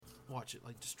watch it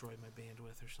like destroy my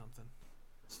bandwidth or something.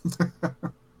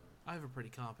 I have a pretty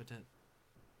competent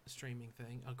streaming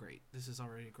thing. Oh, great! This is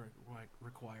already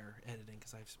require editing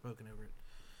because I've spoken over it.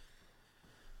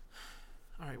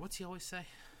 All right, what's he always say?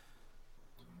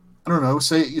 I don't know.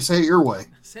 Say it your way.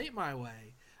 Say it my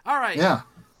way. All right. Yeah.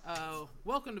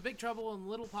 Welcome to Big Trouble in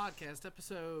Little Podcast,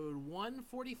 episode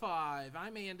 145.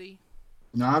 I'm Andy.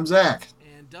 No, I'm Zach.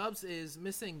 And Dubs is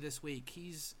missing this week.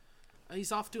 He's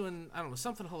off doing, I don't know,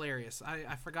 something hilarious.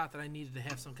 I forgot that I needed to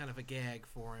have some kind of a gag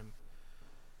for him.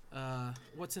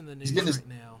 What's in the news right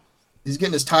now? He's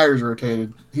getting his tires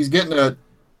rotated. He's getting a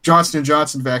Johnson &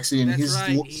 Johnson vaccine. That's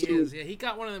right, he is. Yeah, he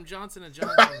got one of them Johnson &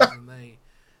 Johnsons, and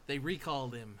they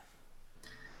recalled him.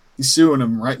 He's suing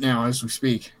him right now as we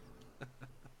speak.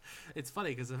 It's funny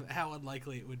because of how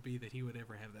unlikely it would be that he would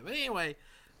ever have that. But anyway,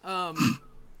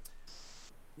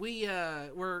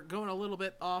 we're going a little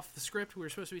bit off the script. We were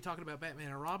supposed to be talking about Batman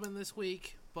and Robin this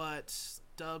week, but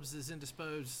Dubs is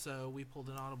indisposed, so we pulled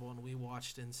an audible and we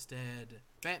watched instead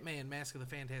Batman: Mask of the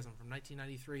Phantasm from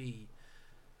 1993.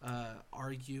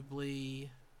 Arguably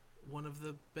one of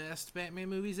the best Batman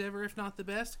movies ever, if not the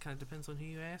best. Kind of depends on who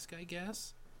you ask, I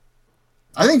guess.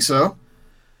 I think so.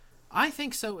 I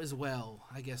think so as well.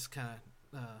 I guess kind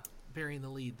of burying the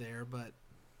lead there, but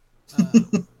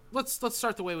let's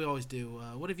start the way we always do.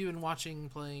 What have you been watching,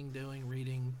 playing, doing,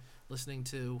 reading, listening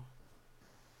to?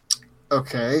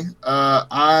 Okay,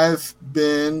 I've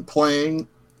been playing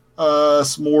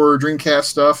some more Dreamcast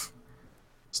stuff.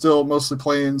 Still mostly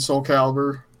playing Soul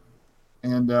Calibur,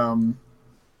 and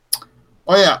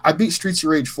I beat Streets of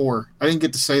Rage 4. I didn't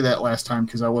get to say that last time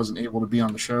because I wasn't able to be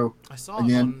on the show. I saw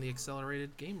it on the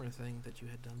Accelerated Gamer thing that you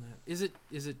had done that. Is it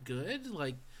good?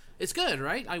 Like, it's good,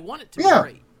 right? I want it to be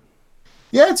great.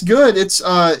 Yeah, it's good. It's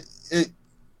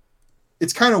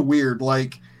kind of weird.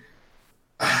 Like,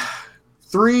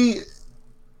 3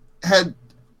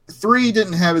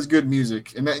 didn't have as good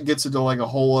music, and that gets into like a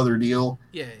whole other deal.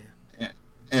 Yeah.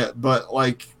 But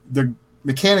like the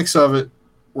mechanics of it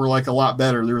were like a lot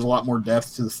better. There was a lot more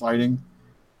depth to the fighting.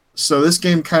 So this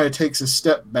game kind of takes a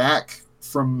step back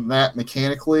from that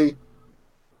mechanically,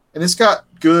 and it's got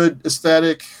good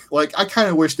aesthetic. Like, I kind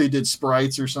of wish they did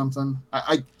sprites or something.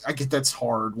 I get that's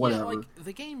hard. Whatever. Yeah, like,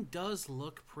 the game does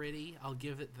look pretty. I'll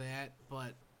give it that,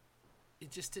 but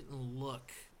it just didn't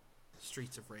look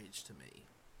Streets of Rage to me.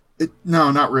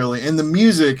 No, not really. And the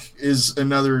music is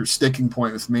another sticking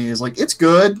point with me. Is like, it's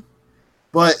good,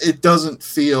 but it doesn't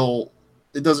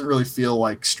really feel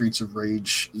like Streets of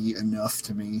Rage-y enough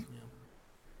to me.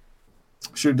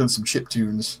 Yeah. Should have done some chip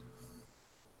tunes.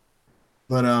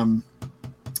 But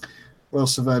what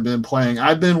else have I been playing?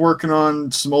 I've been working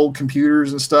on some old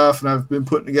computers and stuff, and I've been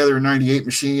putting together a 98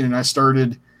 machine, and I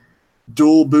started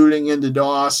dual booting into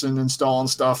DOS and installing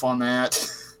stuff on that.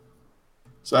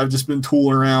 So I've just been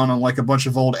tooling around on like a bunch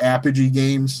of old Apogee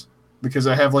games because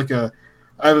I have a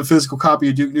physical copy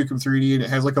of Duke Nukem 3D, and it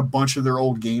has like a bunch of their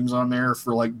old games on there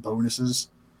for like bonuses.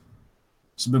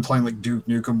 So I've been playing like Duke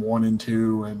Nukem 1 and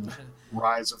 2 and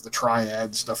Rise of the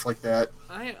Triad, stuff like that.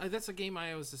 That's a game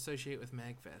I always associate with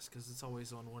MagFest because it's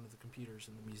always on one of the computers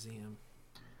in the museum.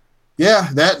 Yeah,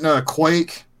 that and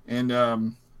Quake, and I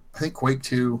think Quake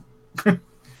 2.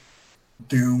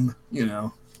 Doom,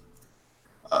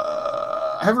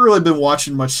 I haven't really been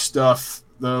watching much stuff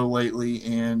though lately,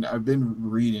 and I've been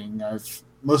reading. I've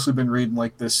mostly been reading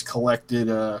like this collected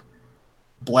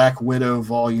Black Widow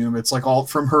volume. It's like all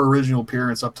from her original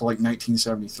appearance up to like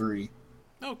 1973.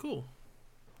 Oh, cool.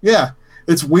 Yeah,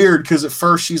 it's weird because at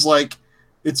first she's like,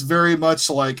 it's very much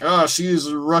like, she is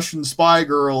a Russian spy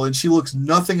girl, and she looks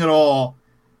nothing at all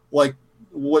like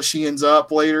what she ends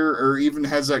up later, or even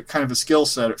has that kind of a skill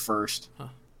set at first. Huh.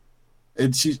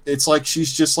 It's like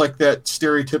she's just like that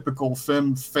stereotypical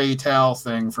femme fatale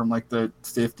thing from like the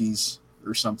 50s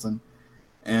or something.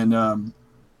 And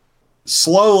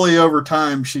slowly over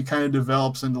time, she kind of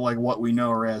develops into like what we know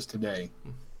her as today.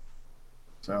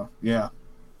 So, yeah.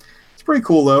 It's pretty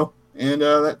cool, though. And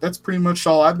that's pretty much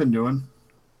all I've been doing.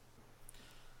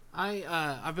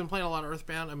 I've been playing a lot of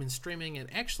Earthbound. I've been streaming it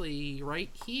actually right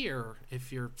here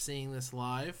if you're seeing this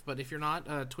live. But if you're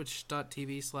not,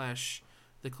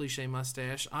 twitch.tv/The Cliche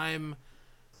Mustache. I'm,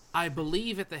 I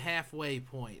believe, at the halfway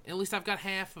point. At least I've got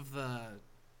half of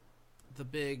the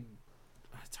big.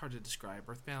 It's hard to describe.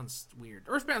 Earthbound's weird.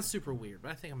 Earthbound's super weird,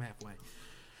 but I think I'm halfway.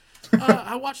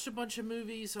 I watched a bunch of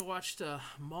movies. I watched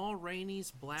Ma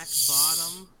Rainey's Black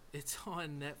Bottom. It's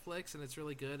on Netflix, and it's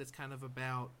really good. It's kind of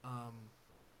about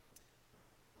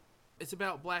it's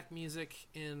about black music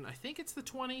in, I think it's the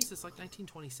 20s. It's like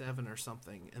 1927 or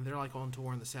something, and they're like on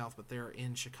tour in the South, but they're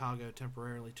in Chicago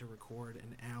temporarily to record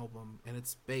an album, and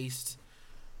it's based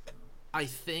I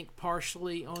think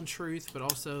partially on truth, but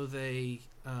also they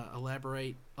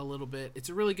elaborate a little bit. It's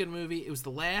a really good movie. It was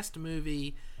the last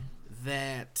movie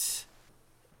that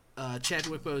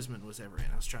Chadwick Boseman was ever in.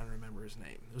 I was trying to remember his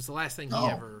name. It was the last thing he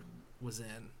ever was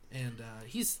in, and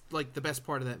he's like the best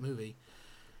part of that movie.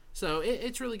 So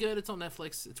it's really good. It's on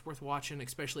Netflix. It's worth watching,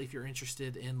 especially if you're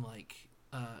interested in like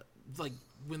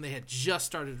when they had just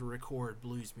started to record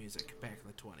blues music back in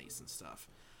the 20s and stuff.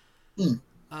 Then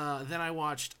I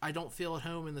watched I Don't Feel at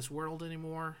Home in This World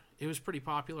Anymore. It was pretty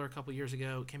popular a couple years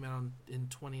ago. It came out in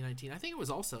 2019. I think it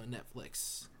was also a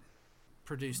Netflix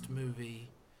produced movie.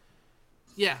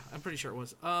 Yeah, I'm pretty sure it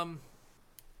was.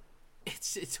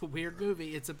 It's a weird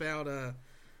movie. It's about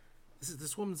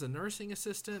this woman's a nursing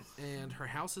assistant and her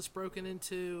house is broken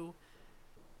into,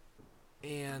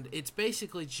 and it's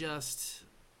basically just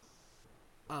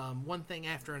one thing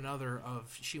after another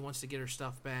of she wants to get her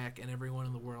stuff back, and everyone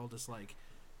in the world is like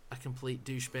a complete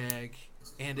douchebag,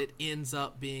 and it ends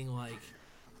up being like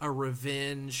a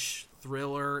revenge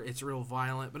thriller. It's real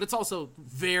violent, but it's also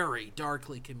very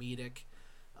darkly comedic.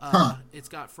 It's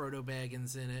got Frodo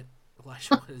Baggins in it.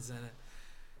 Elijah Wood is in it,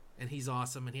 and he's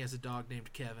awesome, and he has a dog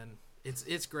named Kevin.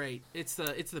 It's great. It's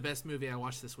the best movie I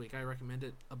watched this week. I recommend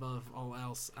it above all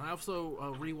else. And I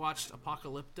also rewatched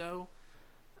Apocalypto.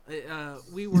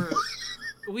 We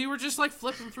were just like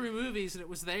flipping through movies, and it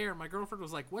was there. My girlfriend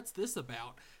was like, "What's this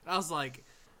about?" And I was like,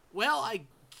 "Well, I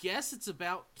guess it's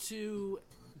about two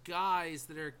guys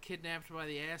that are kidnapped by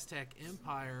the Aztec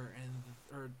Empire,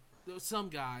 or some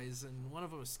guys, and one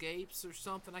of them escapes or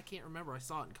something. I can't remember. I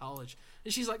saw it in college."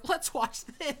 And she's like, "Let's watch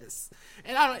this."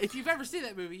 And I don't. If you've ever seen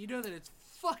that movie, you know that it's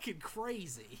fucking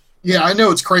crazy. Yeah, I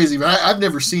know it's crazy, but I've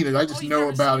never seen it. I just know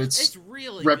about its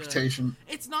really reputation.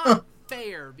 Good. It's not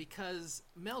fair because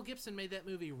Mel Gibson made that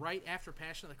movie right after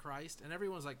Passion of the Christ, and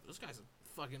everyone's like, "This guy's a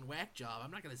fucking whack job.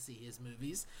 I'm not going to see his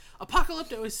movies."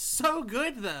 Apocalypto is so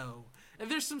good though, and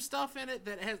there's some stuff in it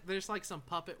that there's like some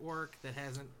puppet work that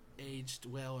hasn't aged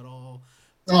well at all.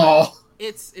 Oh,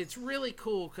 it's really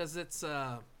cool because it's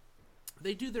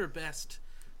they do their best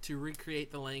to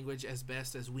recreate the language as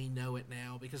best as we know it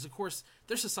now, because of course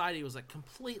their society was like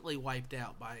completely wiped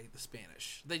out by the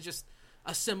Spanish. They just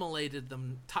assimilated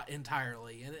them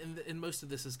entirely, and most of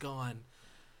this is gone.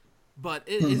 But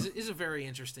it is a very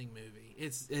interesting movie.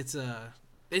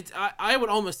 I would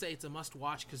almost say it's a must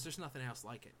watch because there's nothing else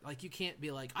like it. Like, you can't be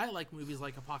like, I like movies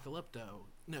like Apocalypto.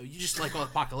 No, you just like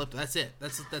Apocalypto. That's it.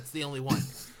 That's the only one.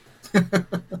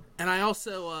 And I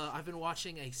also I've been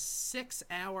watching a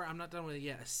 6-hour. I'm not done with it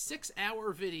yet. A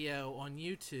 6-hour video on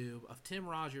YouTube of Tim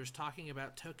Rogers talking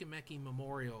about Tokimeki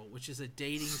Memorial, which is a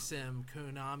dating sim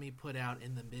Konami put out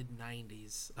in the mid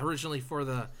 '90s, originally for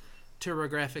the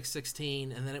TurboGrafx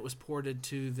 16, and then it was ported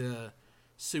to the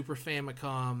Super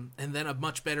Famicom, and then a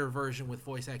much better version with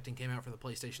voice acting came out for the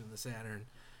PlayStation and the Saturn,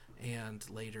 and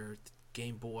later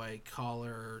Game Boy,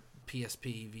 Color,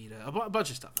 PSP, Vita, a bunch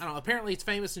of stuff. I don't know. Apparently it's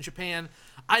famous in Japan.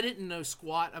 I didn't know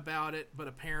squat about it, but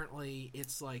apparently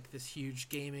it's like this huge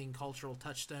gaming cultural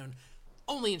touchstone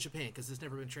only in Japan because it's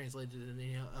never been translated in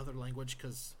any other language,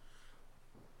 because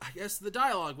I guess the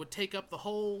dialogue would take up the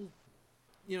whole,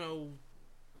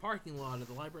 parking lot of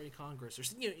the Library of Congress or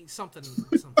something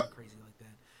crazy like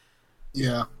that.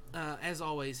 Yeah. As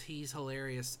always, he's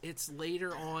hilarious. It's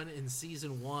later on in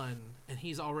season 1, and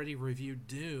he's already reviewed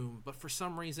Doom, but for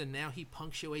some reason now he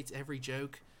punctuates every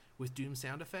joke with Doom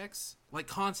sound effects, like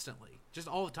constantly, just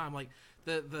all the time. Like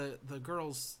the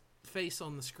girl's face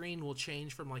on the screen will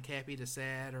change from like happy to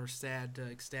sad, or sad to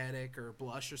ecstatic, or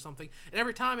blush or something, and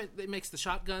every time it makes the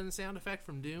shotgun sound effect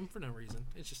from Doom for no reason.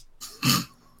 It's just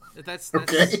that's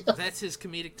okay. That's his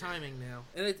comedic timing now,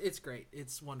 and it's great.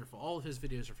 It's wonderful. All of his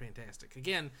videos are fantastic.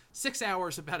 Again, 6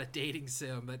 hours about a dating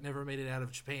sim that never made it out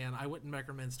of Japan. I wouldn't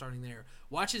recommend starting there.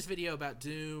 Watch his video about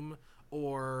Doom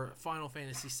or Final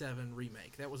Fantasy VII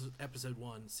Remake. That was episode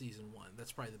 1, season 1.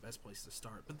 That's probably the best place to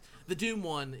start. But the Doom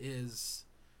one is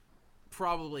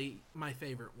probably my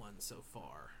favorite one so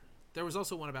far. There was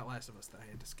also one about Last of Us that I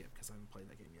had to skip because I haven't played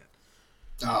that game yet.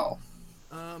 Oh.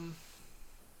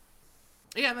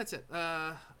 Yeah, that's it.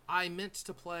 I meant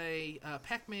to play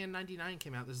Pac-Man 99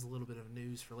 came out. This is a little bit of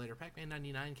news for later. Pac-Man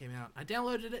 99 came out. I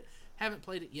downloaded it. Haven't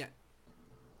played it yet.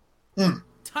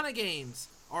 Ton of games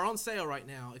are on sale right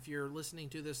now. If you're listening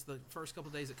to this the first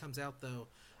couple days it comes out, though,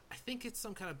 I think it's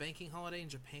some kind of banking holiday in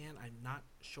Japan. I'm not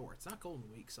sure. It's not Golden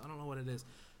Week, so I don't know what it is.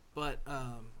 But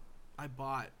I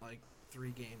bought like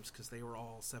 3 games because they were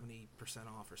all 70%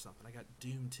 off or something. I got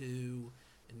Doom 2...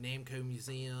 and Namco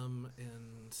Museum,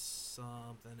 and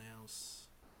something else.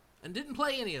 And didn't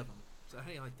play any of them. So how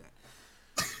do you like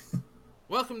that?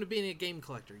 Welcome to being a game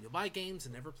collector. You'll buy games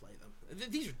and never play them.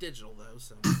 These are digital, though,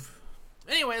 so...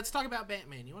 Anyway, let's talk about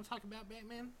Batman. You want to talk about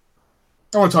Batman?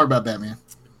 I want to talk about Batman.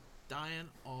 Dying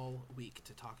all week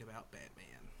to talk about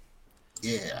Batman.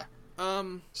 Yeah.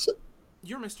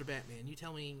 You're Mr. Batman. You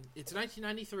tell me... It's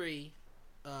 1993.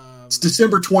 It's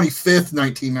December 25th,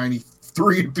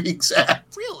 1993, to be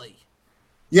exact. Really?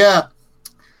 Yeah.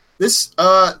 This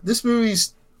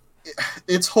movie's...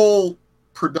 Its whole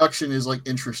production is, like,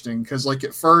 interesting, because, like,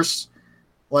 at first,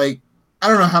 like, I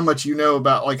don't know how much you know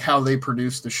about, like, how they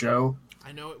produced the show.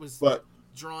 I know it was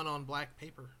drawn on black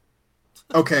paper.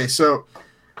 Okay, so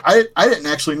I didn't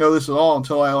actually know this at all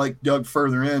until I, like, dug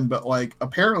further in, but, like,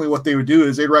 apparently what they would do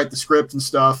is they'd write the script and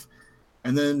stuff,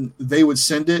 and then they would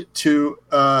send it to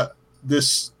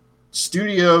this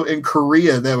studio in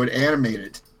Korea that would animate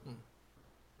it.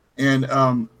 And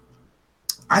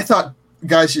I thought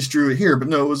guys just drew it here, but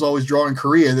no, it was always drawn in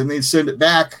Korea. Then they'd send it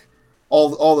back,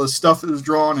 all the stuff that was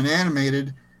drawn and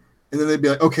animated, and then they'd be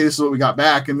like, okay, this is what we got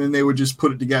back, and then they would just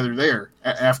put it together there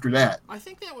after that. I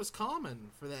think that was common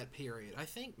for that period. I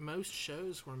think most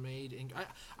shows were made in...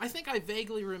 I think I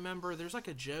vaguely remember there's like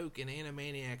a joke in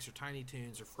Animaniacs or Tiny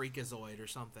Toons or Freakazoid or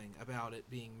something about it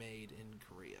being made in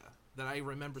Korea that I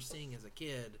remember seeing as a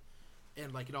kid,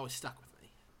 and like it always stuck with me.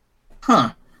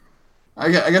 Huh. I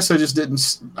guess I just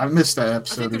didn't... I missed that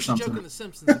episode or something. I think there's a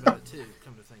joke in The Simpsons about it too,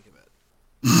 come to think of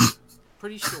it.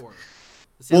 Pretty sure.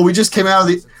 Well, we just came out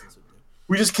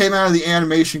of the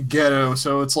animation ghetto,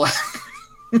 so it's like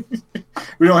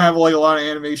we don't have like a lot of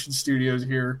animation studios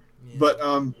here. Yeah. But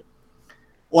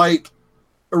like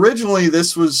originally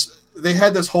they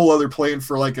had this whole other plan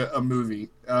for like a movie,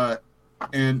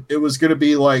 and it was gonna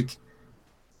be like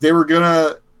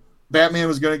Batman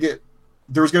was gonna get.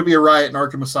 There was going to be a riot in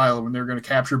Arkham Asylum, and they were going to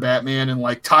capture Batman and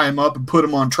like tie him up and put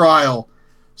him on trial.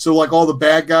 So like all the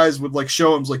bad guys would like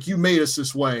show him like, you made us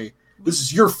this way. This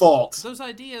is your fault. Those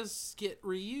ideas get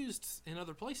reused in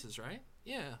other places, right?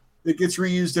 Yeah. It gets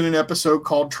reused in an episode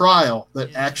called Trial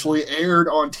that actually aired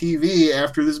on TV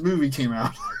after this movie came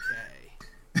out.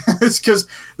 Okay. It's because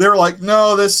they were like,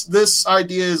 no, this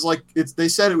idea is like they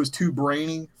said it was too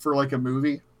brainy for like a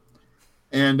movie,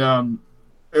 and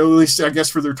at least, I guess,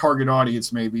 for their target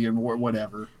audience, maybe, and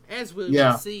whatever. As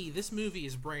we'll see, this movie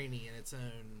is brainy in its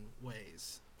own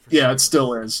ways. Yeah, sure. It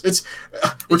still is.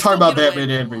 We're talking about Batman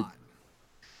animated.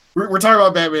 We're talking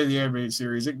about Batman the Animated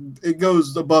Series. It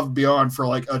goes above and beyond for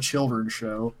like a children's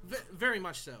show. Very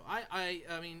much so. I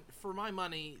mean, for my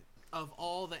money, of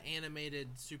all the animated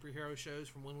superhero shows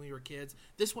from when we were kids,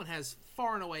 this one has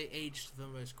far and away aged the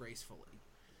most gracefully.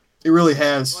 It really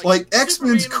has. Like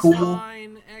X-Men's cool.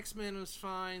 X-Men was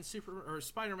fine.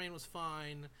 Spider-Man was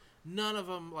fine. None of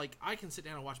them, like, I can sit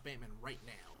down and watch Batman right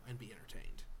now and be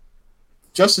entertained.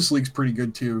 Justice League's pretty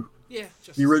good too. Yeah,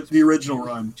 the original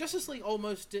run. Justice League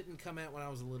almost didn't come out when I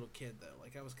was a little kid though.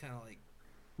 Like I was kind of like.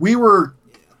 We were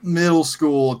middle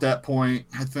school at that point,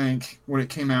 I think, when it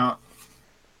came out.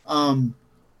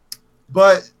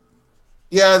 But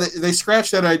yeah, they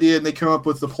scratched that idea and they come up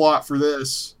with the plot for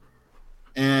this.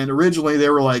 And originally they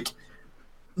were like,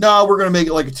 no, we're going to make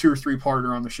it like a 2 or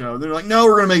 3-parter on the show. They're like, no,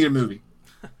 we're going to make it a movie.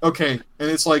 Okay. And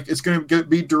it's like, it's going to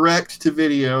be direct to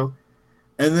video.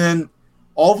 And then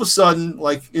all of a sudden,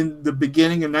 like in the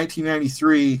beginning of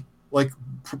 1993, like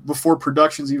before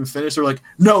production's even finished, they're like,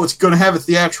 no, it's going to have a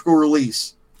theatrical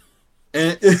release.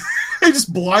 And it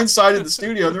just blindsided the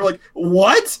studio. And they're like,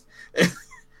 what? And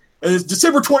it's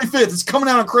December 25th. It's coming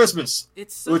out on Christmas.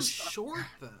 It's so short,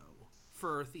 though.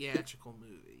 For a theatrical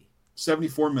movie,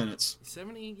 74 minutes.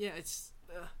 70, yeah, it's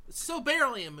so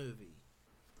barely a movie.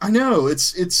 I know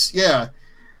it's yeah.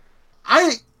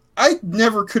 I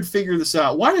never could figure this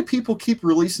out. Why do people keep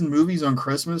releasing movies on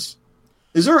Christmas?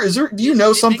 Is there? Do you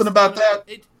know something about that?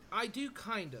 I do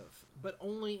kind of, but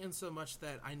only in so much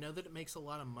that I know that it makes a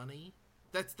lot of money.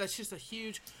 That's just a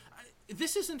huge.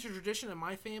 This isn't a tradition in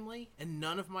my family and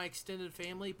none of my extended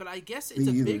family, but I guess it's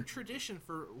a big tradition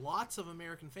for lots of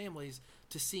American families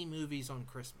to see movies on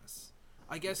Christmas.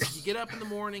 I guess you get up in the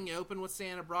morning, you open what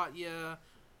Santa brought you,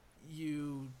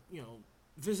 you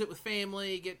visit with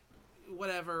family, get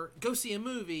whatever, go see a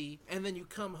movie, and then you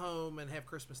come home and have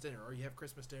Christmas dinner, or you have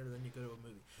Christmas dinner, then you go to a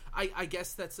movie. I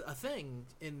guess that's a thing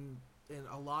in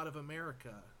a lot of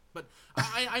America. But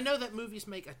I know that movies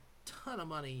make a ton of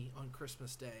money on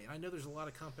Christmas Day. I know there's a lot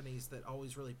of companies that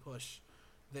always really push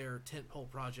their tentpole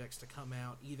projects to come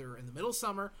out either in the middle of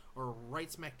summer or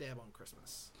right smack dab on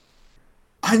Christmas.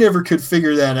 I never could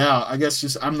figure that out. I guess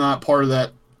just I'm not part of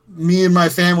that me and my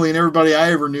family and everybody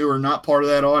I ever knew are not part of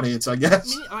that audience, I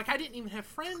guess. I didn't even have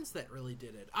friends that really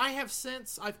did it.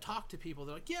 I've talked to people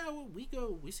that are like, yeah, well,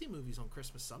 we see movies on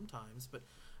Christmas sometimes, but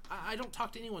I don't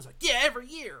talk to anyone who's like, yeah, every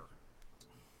year.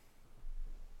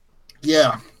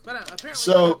 Yeah. But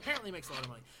apparently it makes a lot of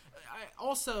money.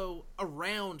 Also,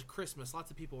 around Christmas,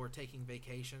 lots of people are taking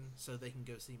vacation so they can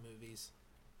go see movies.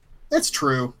 That's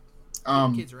true.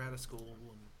 Kids are out of school.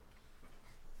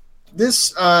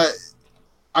 This,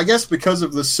 I guess because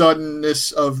of the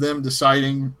suddenness of them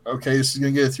deciding, okay, this is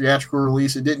going to get a theatrical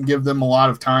release, it didn't give them a lot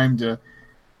of time to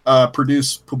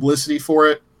produce publicity for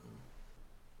it.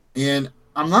 And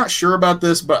I'm not sure about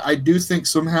this, but I do think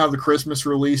somehow the Christmas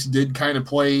release did kind of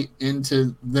play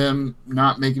into them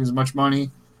not making as much money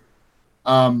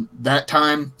that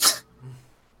time.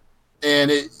 And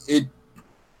it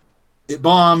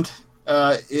bombed.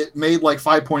 It made like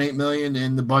 $5.8 million,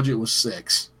 and the budget was $6 million.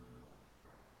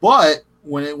 But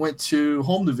when it went to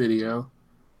home to video,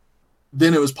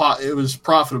 then it was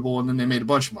profitable, and then they made a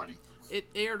bunch of money. It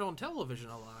aired on television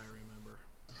a lot, I remember.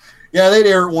 Yeah, they'd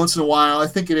air it once in a while. I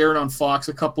think it aired on Fox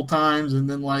a couple times, and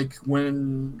then like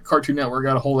when Cartoon Network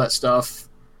got a hold of that stuff,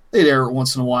 they'd air it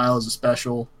once in a while as a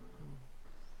special.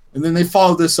 And then they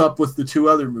followed this up with the 2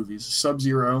 other movies,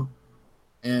 Sub-Zero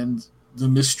and The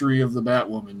Mystery of the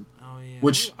Batwoman. Oh, yeah.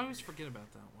 Which I always forget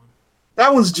about that one.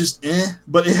 That one's just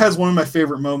but it has one of my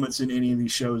favorite moments in any of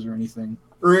these shows or anything.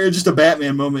 Or just a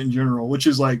Batman moment in general, which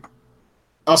is like,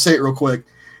 I'll say it real quick.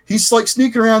 He's like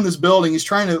sneaking around this building. He's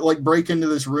trying to like break into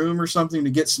this room or something to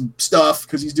get some stuff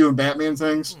because he's doing Batman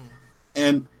things.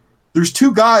 And there's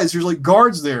 2 guys, there's like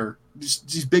guards there, just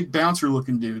these big bouncer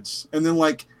looking dudes. And then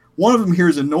like one of them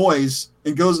hears a noise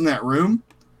and goes in that room.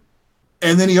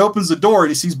 And then he opens the door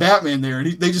and he sees Batman there.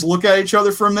 And they just look at each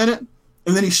other for a minute.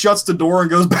 And then he shuts the door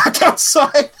and goes back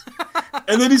outside.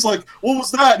 And then he's like, what was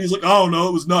that? And he's like, oh, no,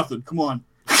 it was nothing. Come on.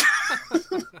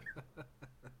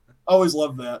 Always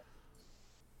loved that.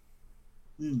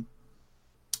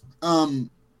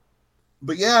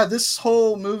 But yeah, this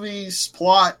whole movie's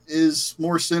plot is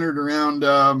more centered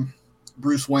around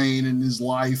Bruce Wayne and his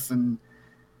life and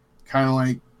kind of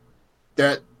like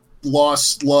that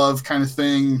lost love kind of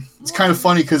thing. It's kind of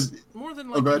funny because more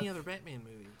than like any other Batman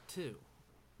movie too.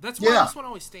 That's why this one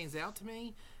always stands out to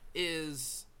me,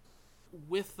 is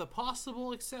with the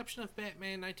possible exception of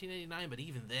Batman 1989, but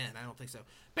even then I don't think so.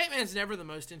 Batman's never the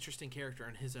most interesting character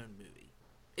in his own movie.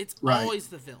 It's always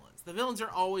the villains. The villains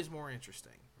are always more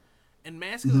interesting. And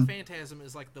Mask of the Phantasm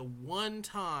is like the one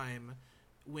time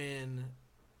when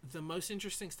the most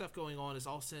interesting stuff going on is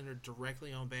all centered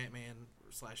directly on Batman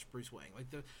 / Bruce Wayne. Like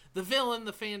the villain,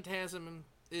 the Phantasm,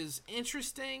 is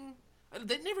interesting.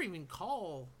 They never even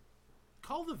call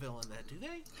the villain that, do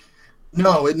they?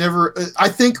 No, it never. I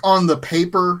think on the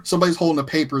paper, somebody's holding a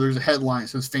paper, there's a headline that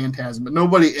says Phantasm, but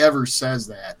nobody ever says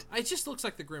that. It just looks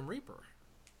like the Grim Reaper.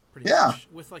 Pretty much,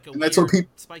 with like a weird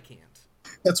spike hand.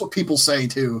 That's what people say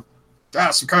too.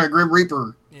 That's some kind of Grim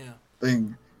Reaper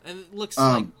thing. And it looks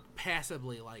like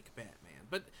passably like Batman.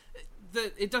 But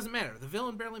it doesn't matter. The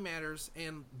villain barely matters,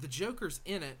 and the Joker's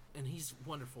in it, and he's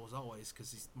wonderful as always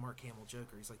because he's Mark Hamill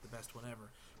Joker. He's like the best one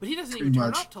ever. But he doesn't even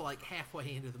turn up till like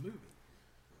halfway into the movie.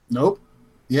 Nope.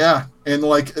 Yeah, and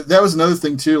like that was another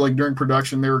thing too. Like during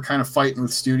production, they were kind of fighting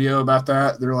with studio about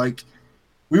that. They're like,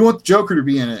 we want the Joker to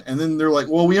be in it, and then they're like,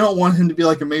 well, we don't want him to be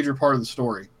like a major part of the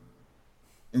story.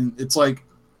 And it's like,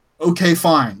 okay,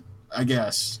 fine, I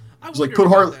guess. It's like put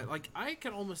Harley. Like I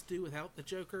can almost do without the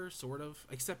Joker, sort of,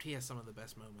 except he has some of the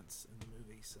best moments in the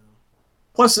movie. So.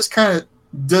 Plus, this kind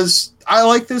of does. I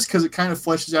like this because it kind of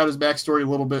fleshes out his backstory a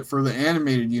little bit for the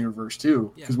animated universe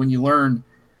too. Because when you learn,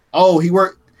 he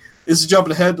worked. This is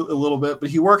jumping ahead a little bit, but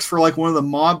he works for like one of the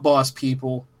mob boss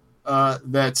people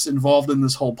that's involved in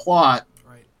this whole plot.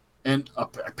 Right. And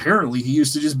apparently, he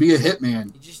used to just be a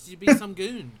hitman. He just used to be some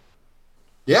goon.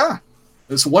 Yeah.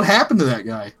 So what happened to that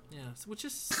guy? Yeah, which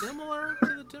is similar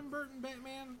to the Tim Burton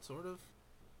Batman, sort of.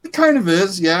 It kind of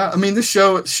is, yeah. I mean, this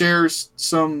show shares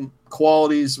some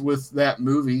qualities with that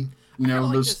movie. You know, I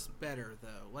like this better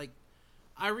though. Like,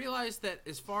 I realized that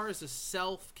as far as a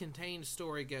self-contained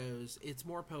story goes, it's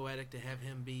more poetic to have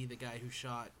him be the guy who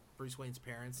shot Bruce Wayne's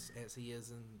parents, as he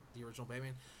is in the original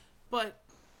Batman. But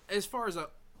as far as a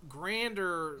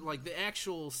grander, like the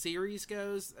actual series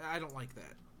goes, I don't like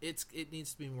that. It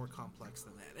needs to be more complex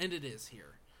than that, and it is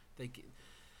here.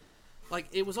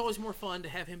 It was always more fun to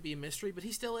have him be a mystery, but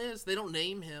he still is. They don't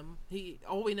name him.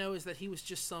 All we know is that he was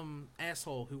just some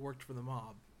asshole who worked for the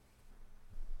mob.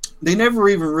 They never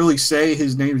even really say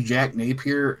his name's Jack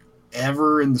Napier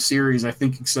ever in the series, I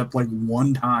think, except like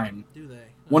one time. Do they?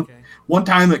 One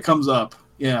time it comes up,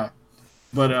 yeah.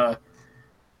 But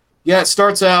Yeah, it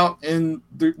starts out and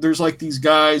there's like these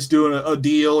guys doing a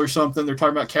deal or something. They're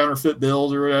talking about counterfeit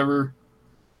bills or whatever.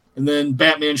 And then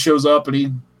Batman shows up and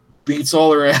he beats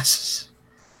all their asses.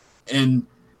 And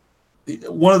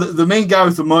one of the main guy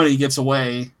with the money gets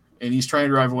away and he's trying to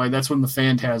drive away. That's when the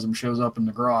Phantasm shows up in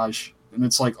the garage. And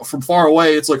it's like from far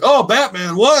away, it's like, oh,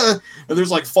 Batman, what? And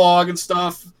there's like fog and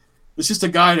stuff. It's just a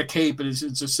guy in a cape and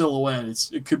it's a silhouette.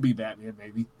 It could be Batman,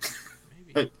 maybe.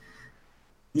 Maybe.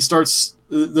 He starts,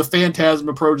 the Phantasm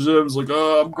approaches him and is like,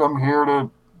 oh, I'm here to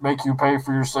make you pay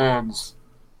for your sins.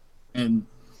 And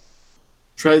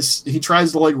he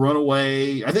tries to like run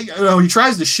away. I think he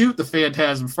tries to shoot the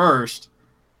Phantasm first,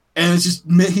 and it's just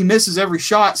he misses every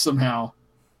shot somehow.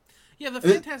 Yeah, the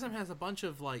Phantasm has a bunch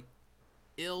of like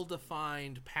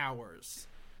ill-defined powers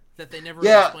that they never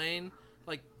explain.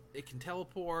 Like it can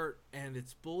teleport, and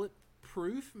it's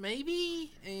bulletproof,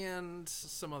 maybe, and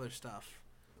some other stuff.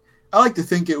 I like to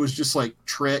think it was just like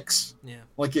tricks. Yeah,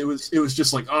 like it was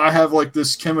just like, oh, I have like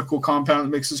this chemical compound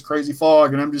that makes this crazy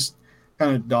fog, and I'm just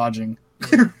kind of dodging.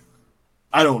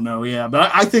 I don't know, yeah, but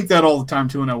I think that all the time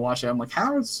too when I watch it. I'm like,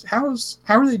 how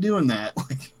are they doing that?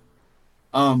 Like,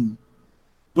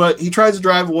 but he tries to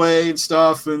drive away and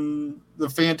stuff, and the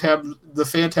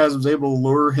Phantasm's able to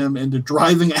lure him into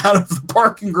driving out of the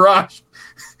parking garage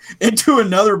into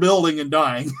another building and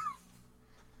dying.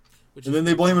 And then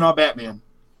they blame it on Batman.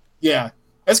 Yeah,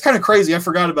 that's kind of crazy. I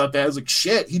forgot about that. I was like,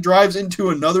 shit, he drives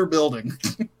into another building.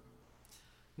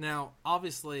 Now,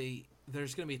 obviously,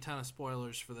 there's going to be a ton of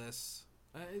spoilers for this.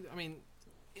 I mean,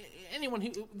 anyone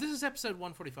who... This is episode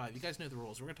 145. You guys know the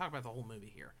rules. We're going to talk about the whole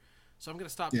movie here. So I'm going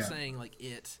to stop saying, like,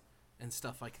 it and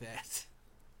stuff like that.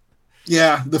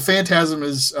 Yeah, the Phantasm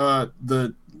is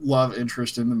the love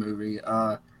interest in the movie.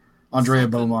 Andrea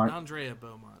Beaumont. Andrea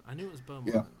Beaumont. I knew it was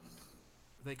Beaumont. Yeah.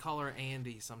 They call her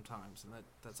Andy sometimes, and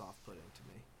that's off-putting to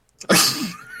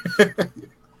me.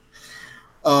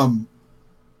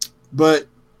 But...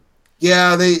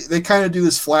 Yeah, they kind of do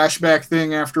this flashback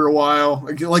thing after a while.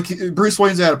 Like Bruce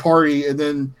Wayne's at a party, and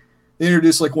then they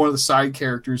introduce like one of the side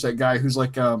characters, that guy who's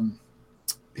like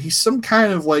he's some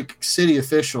kind of like city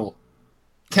official,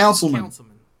 councilman.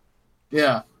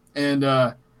 Yeah,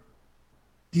 and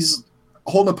he's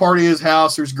holding a party at his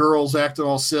house. There's girls acting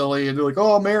all silly, and they're like,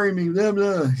 "Oh, marry me." Blah,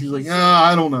 blah. He's like,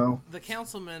 I don't know." The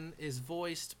councilman is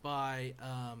voiced by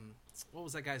what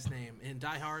was that guy's name in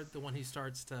Die Hard? The one who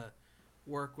starts to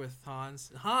work with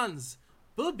Hans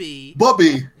Bubby,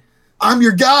 I'm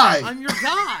your guy.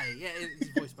 Yeah, it's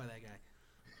voiced by that guy.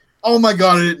 Oh my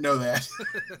god, I didn't know that.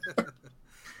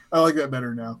 I like that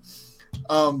better now.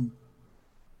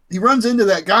 He runs into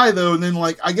that guy though, and then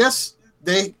like I guess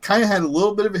they kind of had a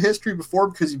little bit of a history before,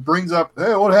 because he brings up,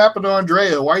 hey, what happened to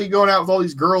Andrea? Why are you going out with all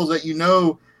these girls that you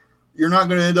know you're not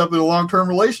going to end up in a long-term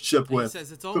relationship with? He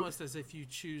says it's almost as if you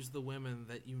choose the women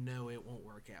that you know it won't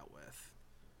work out with.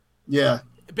 Yeah,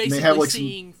 basically have, like,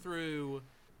 seeing through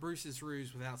Bruce's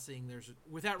ruse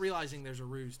without realizing there's a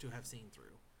ruse to have seen through.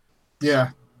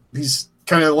 Yeah, he's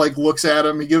kind of like looks at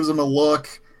him. He gives him a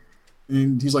look,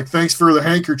 and he's like, "Thanks for the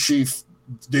handkerchief,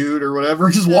 dude," or whatever.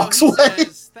 He just walks away.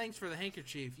 Says, "Thanks for the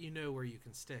handkerchief. You know where you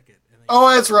can stick it."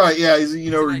 Oh, that's right. Yeah,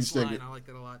 you know where you can stick it. I like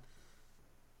that a lot.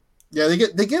 Yeah,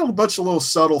 they get a bunch of little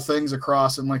subtle things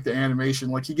across in like the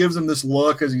animation. Like he gives him this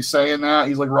look as he's saying that.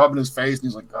 He's like rubbing his face, and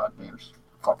he's like, "God damn,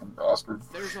 fucking bastard."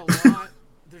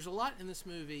 There's a lot in this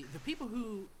movie. The people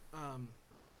who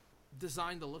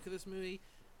designed the look of this movie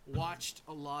watched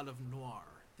a lot of noir.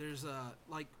 There's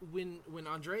like when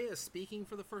Andrea is speaking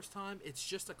for the first time, it's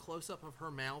just a close up of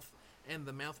her mouth and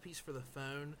the mouthpiece for the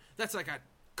phone. That's like a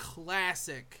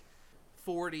classic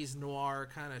 40s noir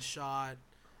kind of shot.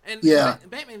 And yeah,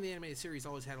 Batman the Animated Series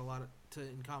always had a lot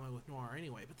in common with noir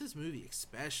anyway, but this movie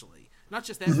especially. Not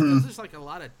just that, but there's like a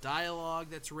lot of dialogue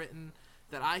that's written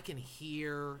that I can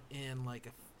hear in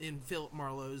like in Philip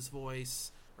Marlowe's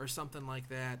voice or something like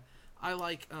that. I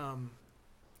like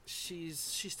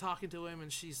she's talking to him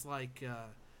and she's like,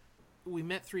 we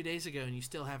met 3 days ago and you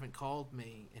still haven't called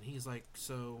me. And he's like,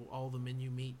 so all the men you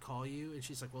meet call you? And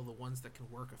she's like, well, the ones that can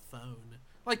work a phone.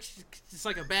 Like it's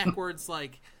like a backwards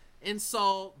like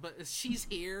insult, but she's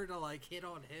here to like hit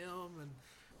on him and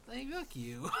like, fuck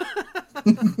you.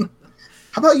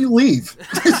 How about you leave?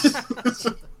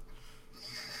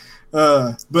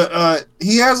 But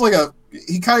he has like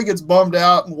he kind of gets bummed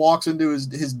out and walks into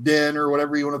his den or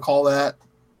whatever you want to call that.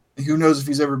 Who knows if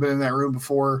he's ever been in that room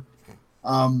before.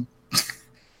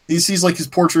 He sees like his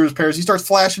portrait of his parents. He starts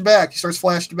flashing back.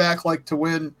 Like to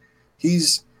when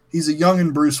he's a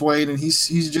youngin' Bruce Wayne, and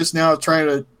he's just now trying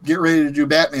to get ready to do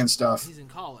Batman stuff. He's in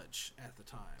college at the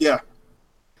time. Yeah.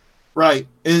 Right.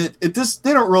 And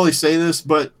they don't really say this,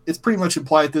 but it's pretty much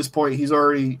implied at this point he's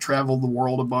already traveled the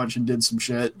world a bunch and did some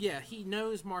shit. Yeah, he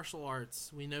knows martial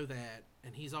arts. We know that,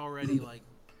 and he's already like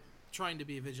trying to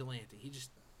be a vigilante. He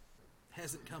just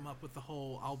hasn't come up with the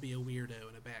whole "I'll be a weirdo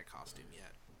in a bat costume"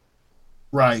 yet.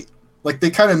 Right. Like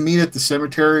they kind of meet at the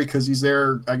cemetery because he's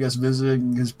there, I guess,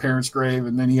 visiting his parents' grave,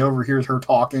 and then he overhears her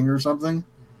talking or something,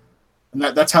 and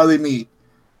that's how they meet.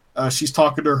 She's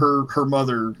talking to her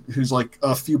mother, who's like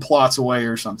a few plots away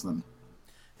or something.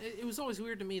 It was always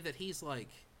weird to me that he's like,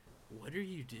 "What are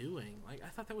you doing?" Like I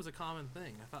thought that was a common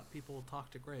thing. I thought people talk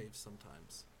to graves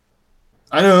sometimes.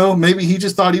 I don't know. Maybe he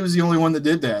just thought he was the only one that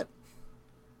did that.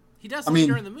 He does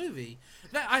later in the movie.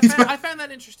 I found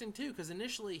that interesting too, because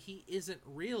initially he isn't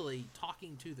really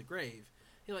talking to the grave.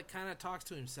 He like kind of talks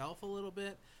to himself a little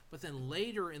bit, but then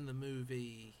later in the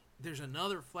movie, there's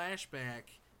another flashback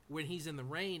when he's in the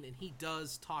rain and he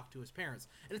does talk to his parents,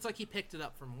 and it's like he picked it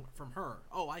up from her.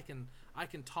 Oh, I can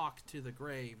talk to the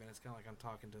grave, and it's kind of like I'm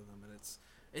talking to them, and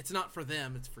it's not for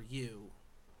them, it's for you,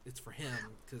 it's for him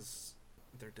because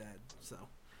they're dead. So.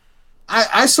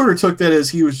 I sort of took that as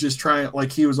he was just trying,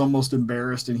 like he was almost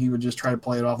embarrassed, and he would just try to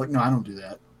play it off like, no, I don't do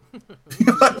that.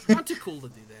 I'm too cool to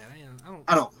do that.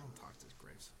 I don't talk to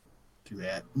graves. Do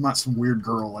that. I'm not some weird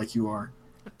girl like you are.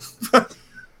 But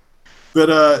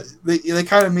they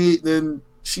kind of meet. Then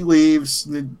she leaves,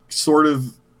 and then sort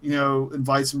of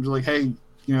invites him to like, hey,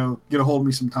 get a hold of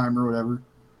me sometime or whatever.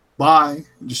 Bye,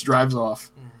 and just drives off.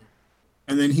 Mm-hmm.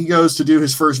 And then he goes to do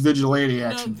his first vigilante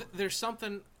action. There's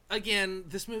something. Again,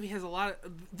 this movie has a lot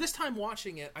of... This time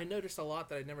watching it, I noticed a lot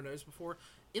that I'd never noticed before.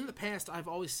 In the past, I've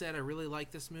always said I really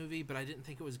liked this movie, but I didn't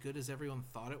think it was good as everyone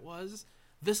thought it was.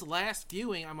 This last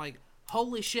viewing, I'm like,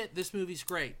 holy shit, this movie's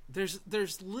great. There's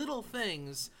little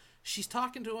things. She's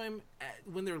talking to him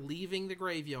when they're leaving the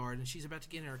graveyard, and she's about to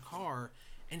get in her car,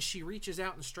 and she reaches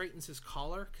out and straightens his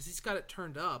collar, because he's got it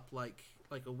turned up like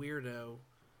a weirdo.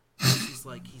 She's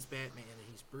like, he's Batman, and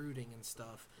he's brooding and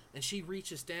stuff. And she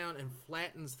reaches down and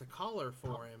flattens the collar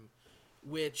for him,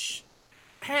 which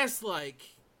has like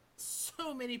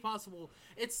so many possible.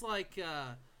 It's like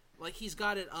he's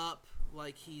got it up,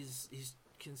 like he's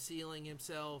concealing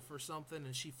himself or something,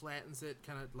 and she flattens it,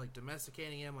 kind of like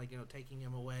domesticating him, like taking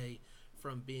him away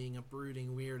from being a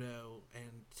brooding weirdo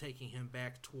and taking him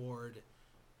back toward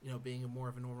being more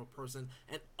of a normal person.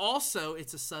 And also,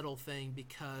 it's a subtle thing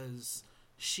because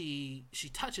she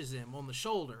touches him on the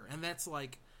shoulder, and that's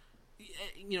like.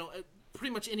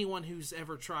 Pretty much anyone who's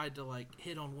ever tried to like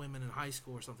hit on women in high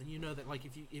school or something, that like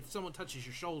if someone touches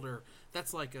your shoulder,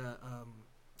 that's like a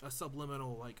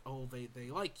subliminal like, oh,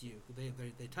 they like you,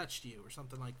 they touched you or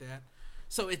something like that.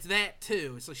 So it's that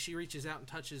too. It's like she reaches out and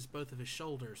touches both of his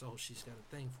shoulders. Oh, she's got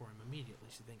a thing for him immediately.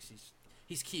 She thinks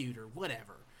he's cute or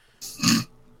whatever.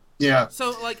 Yeah.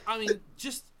 So like I mean,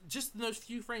 just in those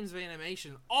few frames of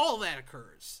animation, all that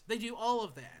occurs. They do all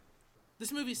of that.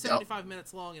 This movie's 75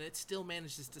 minutes long, and it still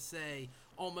manages to say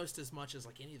almost as much as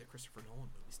like any of the Christopher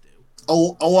Nolan movies do.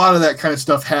 A lot of that kind of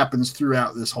stuff happens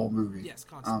throughout this whole movie. Yes,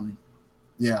 constantly.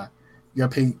 Yeah, you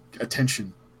gotta pay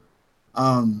attention.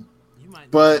 You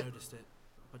might not have noticed it,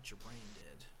 but your brain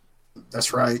did.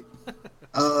 That's right.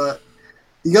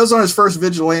 He goes on his first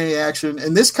vigilante action,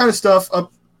 and this kind of stuff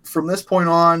up from this point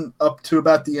on up to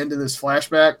about the end of this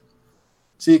flashback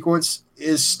sequence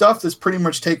is stuff that's pretty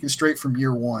much taken straight from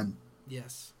year one.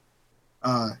 Yes.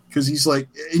 Because he's like,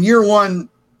 in year one,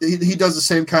 he does the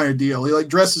same kind of deal. He like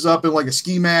dresses up in like a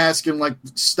ski mask and like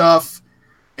stuff,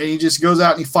 and he just goes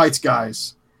out and he fights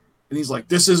guys. And he's like,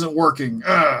 this isn't working.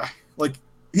 Like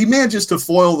he manages to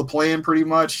foil the plan pretty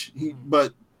much,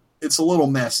 but it's a little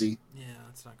messy. Yeah,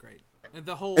 that's not great.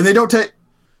 And they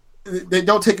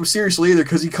don't take him seriously either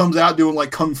because he comes out doing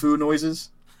like kung fu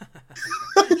noises.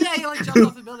 Yeah, he like jumps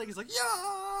off the building. He's like,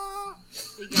 yeah.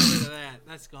 He got rid of that.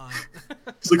 That's gone.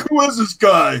 He's like, who is this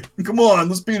guy? Come on,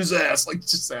 let's beat his ass. Like,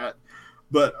 just that.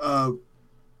 But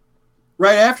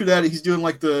right after that, he's doing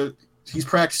like he's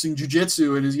practicing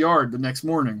jiu-jitsu in his yard the next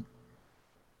morning.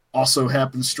 Also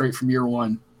happens straight from year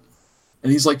one.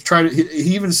 And he's like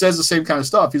he even says the same kind of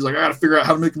stuff. He's like, I got to figure out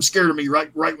how to make them scared of me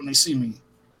right when they see me.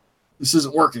 This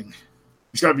isn't working.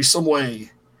 There's got to be some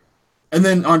way. And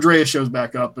then Andrea shows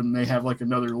back up, and they have like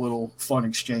another little fun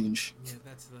exchange. Yeah,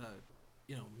 that's the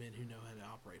men who know how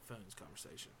to operate phones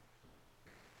conversation.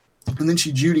 And then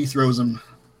Judy throws him.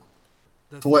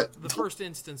 The first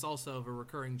instance also of a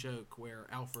recurring joke where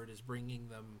Alfred is bringing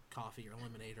them coffee or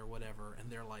lemonade or whatever, and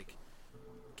they're like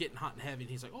getting hot and heavy,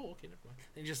 and he's like, "Oh, okay, never mind."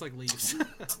 And he just like leaves.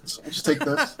 So I'll just take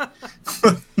this.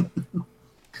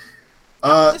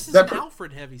 This is an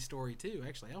Alfred heavy story too.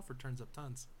 Actually, Alfred turns up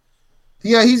tons.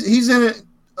 Yeah, he's in it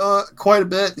quite a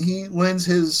bit. He lends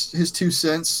his 2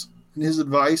 cents and his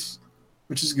advice,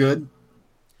 which is good.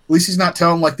 At least he's not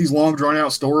telling like these long drawn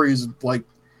out stories. Like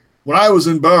when I was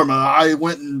in Burma, I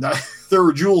went and there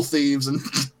were jewel thieves, and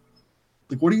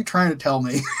like, what are you trying to tell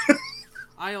me?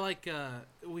 I like.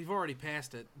 We've already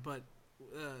passed it, but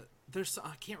there's.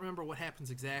 I can't remember what happens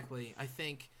exactly. I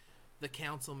think the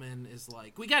councilman is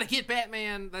like, "We got to get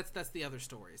Batman." That's the other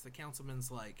stories. The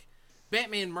councilman's like,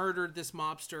 Batman murdered this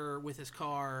mobster with his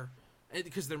car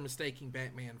because they're mistaking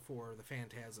Batman for the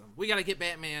Phantasm. We got to get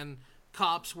Batman.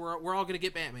 Cops, we're all going to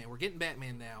get Batman. We're getting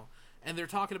Batman now. And they're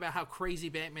talking about how crazy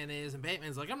Batman is, and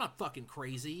Batman's like, I'm not fucking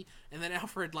crazy. And then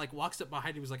Alfred like walks up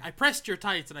behind him and was like, I pressed your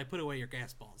tights and I put away your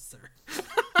gas balls, sir.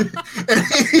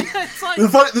 It's like,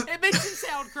 it makes him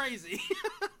sound crazy.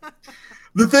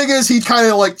 The thing is, he kind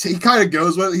of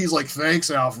goes with it. He's like,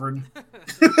 thanks, Alfred.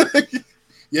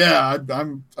 Yeah,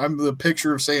 I'm the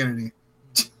picture of sanity.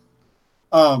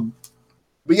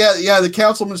 But yeah, the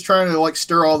councilman's trying to like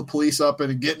stir all the police up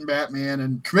into getting Batman,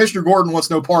 and Commissioner Gordon wants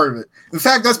no part of it. In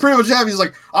fact, that's pretty much what happens. He's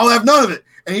like, I'll have none of it,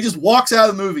 and he just walks out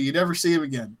of the movie. You never see him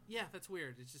again. Yeah, that's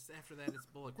weird. It's just after that it's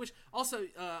Bullock, which also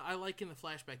I like in the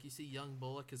flashback. You see young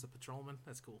Bullock as a patrolman.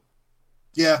 That's cool.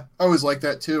 Yeah, I always like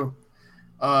that too.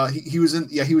 He was in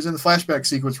the flashback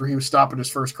sequence where he was stopping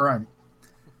his first crime.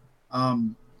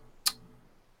 Let's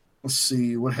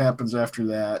see what happens after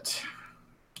that.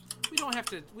 We don't have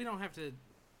to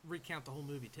recount the whole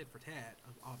movie tit for tat,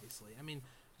 obviously. I mean,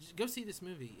 just go see this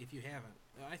movie if you haven't.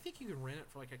 I think you can rent it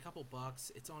for like a couple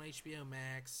bucks. It's on HBO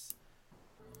Max.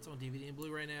 It's on DVD and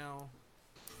Blu-ray now.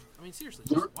 I mean, seriously,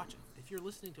 just watch it. If you're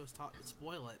listening to us talk,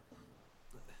 spoil it.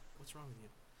 What's wrong with you?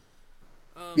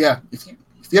 Yeah, if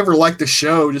you ever like the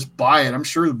show, just buy it. I'm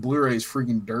sure the Blu-ray is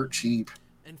freaking dirt cheap.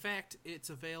 In fact,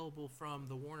 it's available from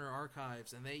the Warner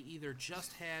Archives, and they either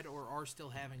just had or are still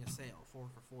having a sale, 4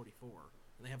 for $44.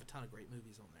 And they have a ton of great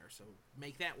movies on there, so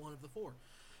make that one of the 4.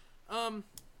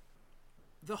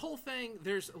 The whole thing,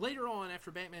 there's later on after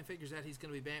Batman figures out he's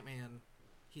going to be Batman,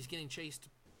 he's getting chased.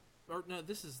 Or no,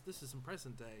 this is in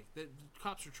present day. The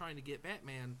cops are trying to get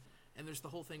Batman, and there's the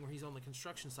whole thing where he's on the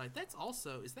construction site. That's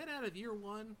also, is that out of Year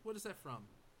One? What is that from?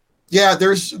 Yeah,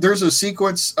 there's a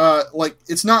sequence. Like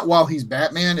it's not while he's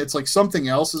Batman. It's like something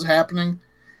else is happening.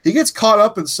 He gets caught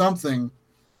up in something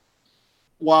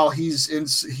while he's in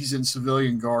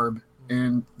civilian garb,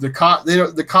 and the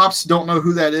cops don't know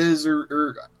who that is,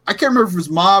 or I can't remember if it's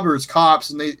mob or it's cops,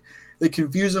 and they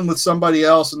confuse him with somebody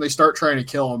else, and they start trying to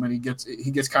kill him, and he gets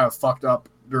kind of fucked up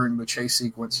during the chase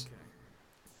sequence. Okay.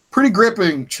 Pretty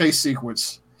gripping chase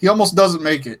sequence. He almost doesn't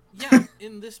make it. Yeah,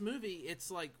 in this movie,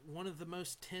 it's like one of the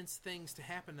most tense things to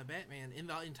happen to Batman in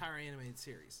the entire animated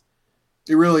series.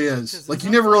 It really is. Like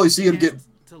you never really see him get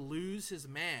to lose his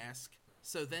mask.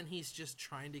 So then he's just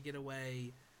trying to get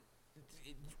away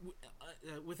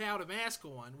without a mask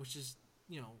on, which is,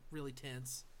 really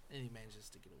tense, and he manages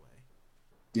to get away.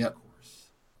 Yep.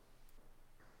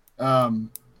 Of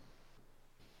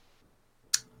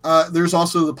course. There's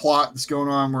also the plot that's going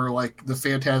on where like the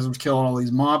Phantasm's killing all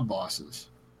these mob bosses.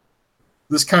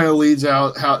 This kind of leads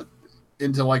out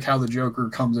into like how the Joker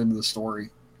comes into the story.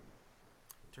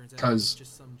 Turns out he's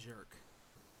just some jerk.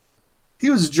 He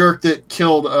was a jerk that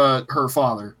killed her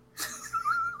father.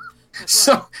 That's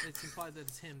so right. It's implied that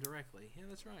it's him directly. Yeah,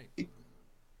 that's right.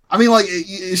 I mean, like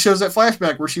it shows that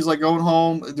flashback where she's like going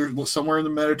home. There's somewhere in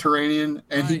the Mediterranean,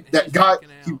 and he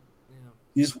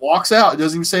just walks out.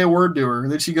 Doesn't even say a word to her.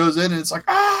 And then she goes in, and it's like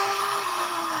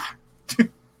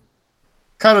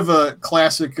kind of a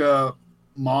classic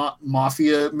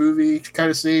mafia movie kind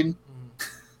of scene.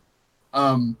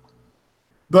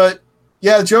 But.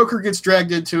 Yeah, Joker gets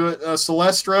dragged into it.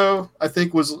 Celestro, I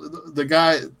think, was the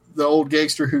guy, the old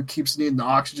gangster who keeps needing the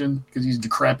oxygen because he's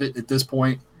decrepit at this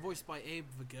point. Voiced by Abe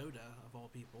Vigoda, of all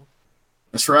people.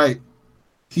 That's right.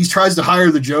 He tries to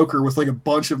hire the Joker with like a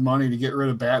bunch of money to get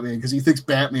rid of Batman because he thinks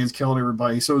Batman's killing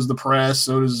everybody. So does the press.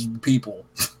 So does people.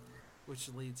 Which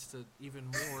leads to even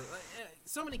more.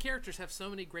 So many characters have so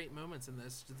many great moments in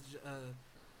this.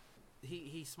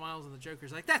 He smiles and the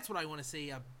Joker's like, that's what I want to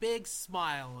see, a big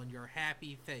smile on your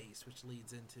happy face, which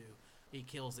leads into he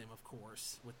kills him, of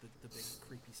course, with the big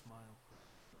creepy smile.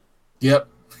 Yep.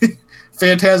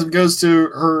 Phantasm goes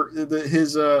to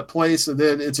his place, and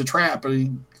then it's a trap, and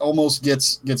he almost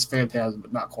gets Phantasm,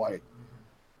 but not quite.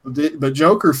 But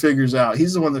Joker figures out,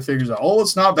 he's the one that figures out, oh,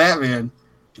 it's not Batman,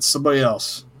 it's somebody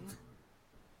else.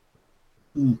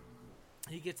 Mm-hmm.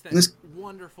 He gets that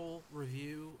wonderful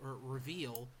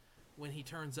reveal when he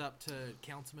turns up to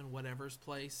Councilman Whatever's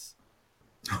place,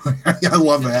 I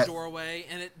love in that. the doorway,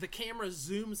 and the camera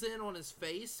zooms in on his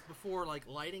face before like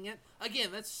lighting it. Again,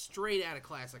 that's straight out of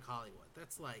classic Hollywood.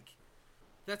 That's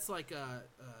like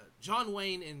John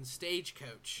Wayne in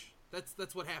Stagecoach.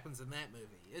 That's what happens in that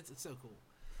movie. It's so cool.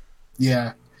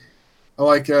 Yeah, I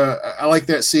like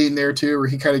that scene there too, where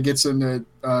he kind of gets into.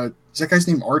 Is that guy's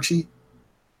name Archie?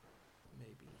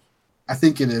 Maybe. I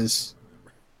think it is.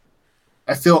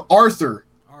 I feel Arthur.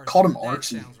 Called him That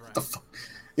Archie. sounds right.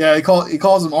 Yeah, he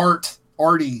calls him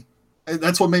Artie.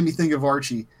 That's what made me think of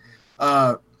Archie,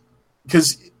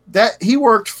 because that he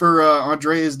worked for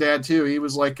Andrea's dad too. He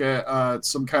was like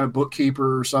some kind of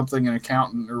bookkeeper or something, an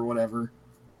accountant or whatever.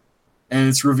 And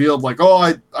it's revealed like,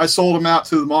 oh, I sold him out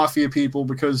to the mafia people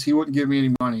because he wouldn't give me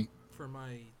any money For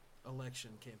my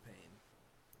election campaign.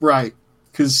 Right,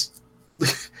 because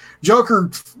Joker,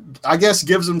 I guess,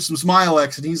 gives him some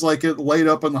Smilex, and he's like laid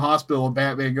up in the hospital, and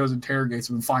Batman goes and interrogates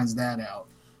him and finds that out.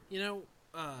 You know,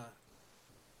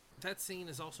 that scene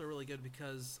is also really good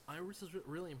because I was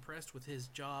really impressed with his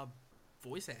job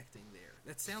voice acting there.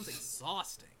 That sounds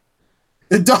exhausting.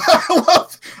 It does,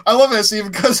 I love that scene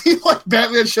because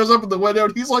Batman shows up in the window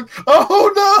and he's like,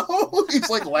 "Oh no!" He's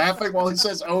like laughing while he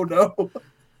says, "Oh no."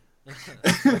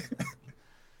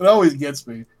 It always gets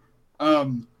me.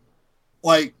 And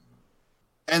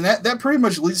that pretty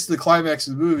much leads to the climax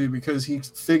of the movie because he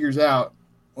figures out,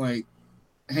 like,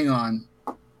 hang on,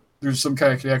 there's some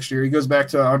kind of connection here. He goes back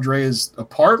to Andrea's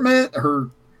apartment, her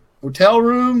hotel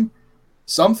room,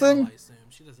 something. I assume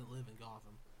she doesn't live in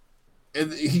Gotham.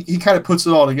 And he kind of puts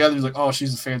it all together. He's like, oh,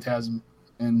 she's a phantasm,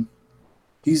 and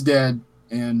he's dead,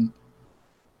 and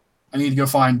I need to go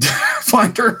find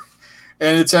her.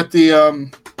 And it's at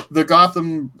the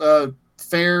Gotham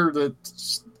fair, the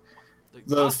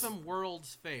Gotham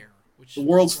World's Fair, which the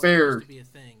World's Fair used to be a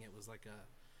thing. It was like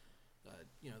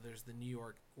there's the New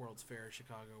York World's Fair,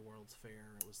 Chicago World's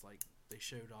Fair. It was like they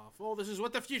showed off, oh, this is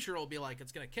what the future will be like.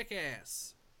 It's gonna kick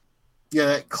ass. Yeah,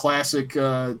 that classic.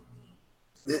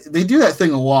 They do that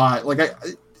thing a lot. Like,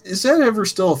 is that ever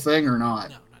still a thing or not?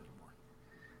 No, not anymore.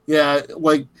 Yeah,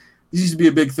 like, it used to be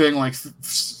a big thing like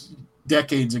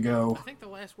decades ago. I think the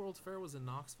last World's Fair was in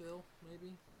Knoxville,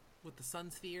 maybe, with the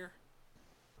Sun Sphere.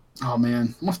 Oh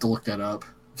man, I'll have to look that up.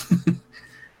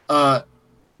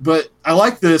 But I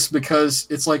like this because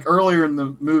it's like earlier in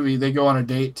the movie they go on a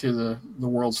date to the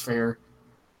World's Fair,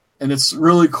 and it's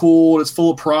really cool. And it's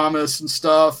full of promise and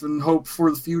stuff and hope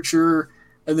for the future.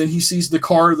 And then he sees the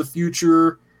car of the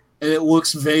future, and it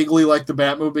looks vaguely like the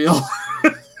Batmobile.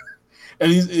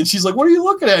 and she's like, "What are you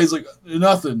looking at?" He's like,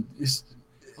 "Nothing."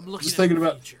 I'm looking just at thinking the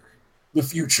about future. the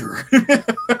future.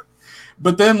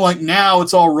 But then, like, now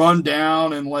it's all run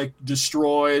down and like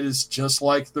destroyed. It's just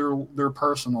like their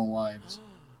personal lives.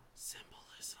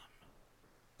 Symbolism.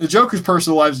 The Joker's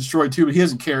personal life is destroyed too, but he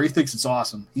doesn't care. He thinks it's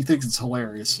awesome. He thinks it's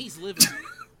hilarious. He's living.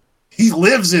 He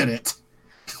lives in it.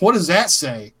 What does that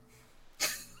say?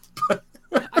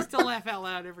 I still laugh out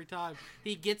loud every time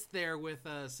he gets there with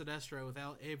Sinestro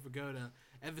without Abe Vigoda,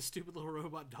 and the stupid little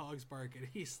robot dog's barking.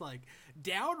 He's like,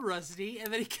 "Down, Rusty,"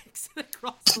 and then he kicks it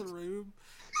across the room.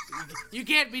 You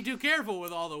can't be too careful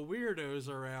with all the weirdos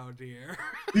around here.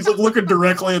 He's like looking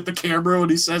directly at the camera when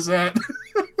he says that.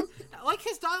 Like,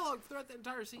 his dialogue throughout the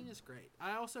entire scene is great.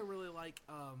 I also really like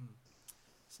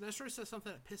Sinestro says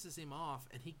something that pisses him off,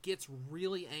 and he gets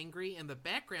really angry, and the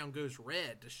background goes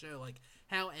red to show like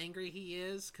how angry he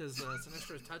is because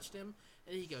Sinestro touched him,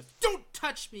 and he goes, "Don't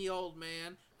touch me, old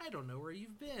man. I don't know where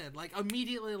you've been." Like,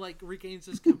 immediately like regains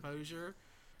his composure.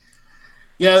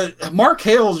 Yeah, Mark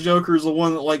Hale's Joker is the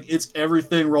one that, like, it's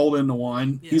everything rolled into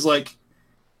one. Yeah. He's like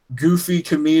goofy,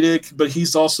 comedic, but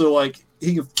he's also like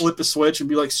he can flip a switch and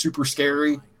be like super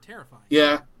scary, terrifying.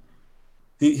 Yeah.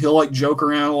 He'll like joke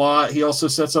around a lot. He also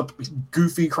sets up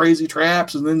goofy, crazy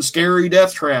traps and then scary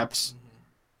death traps. Mm-hmm.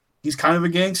 He's kind of a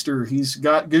gangster. He's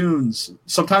got goons.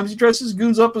 Sometimes he dresses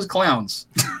goons up as clowns.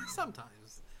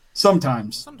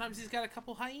 Sometimes. Sometimes he's got a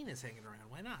couple hyenas hanging around.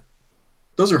 Why not?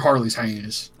 Those are Harley's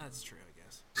hyenas. That's true, I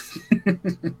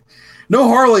guess. No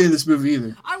Harley in this movie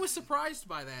either. I was surprised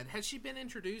by that. Had she been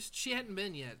introduced? She hadn't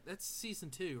been yet. That's season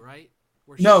 2, right?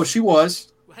 She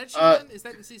was. Had she been? Is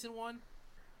that in season 1?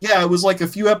 Yeah, it was like a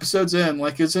few episodes in.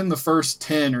 Like, it's in the first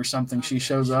 10 or something. Okay. She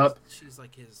shows up. She's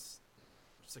like his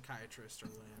psychiatrist or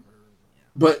whatever. Yeah.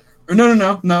 But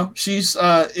no. She's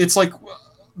it's like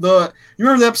you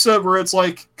remember the episode where it's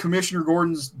like Commissioner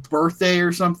Gordon's birthday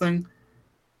or something,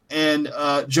 and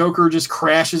Joker just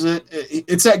crashes it.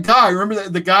 It's that guy. Remember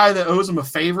the guy that owes him a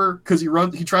favor because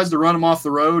he tries to run him off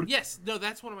the road. Yes, no,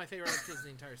 that's one of my favorite episodes in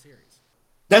the entire series.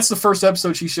 That's the first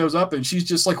episode she shows up in. She's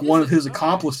just like one of his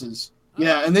accomplices.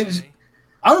 Yeah, and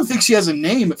I don't think she has a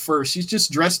name at first. She's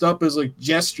just dressed up as like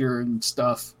Gesture and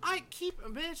stuff. I keep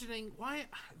imagining why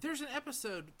there's an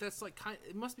episode that's like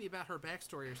it must be about her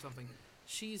backstory or something.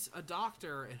 She's a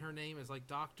doctor and her name is like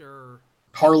Dr.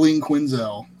 Harleen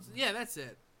Quinzel. Yeah, that's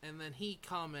it. And then he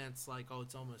comments like, "Oh,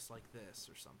 it's almost like this"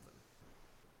 or something.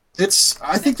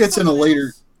 I think that's in a later.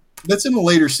 Else? That's in a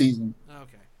later season.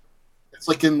 Okay. It's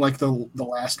like in like the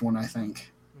last one, I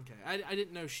think. Okay, I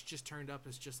didn't know she just turned up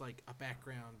as just like a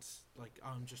background, like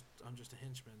I'm just a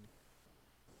henchman.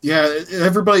 Yeah,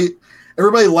 everybody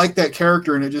liked that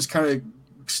character, and it just kind of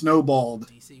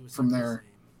snowballed from there.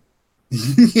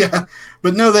 Yeah,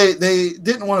 but no, they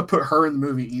didn't want to put her in the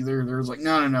movie either. There was like,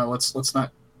 no, let's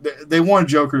not. They wanted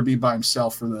Joker to be by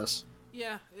himself for this.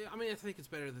 Yeah, I mean, I think it's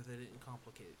better that they didn't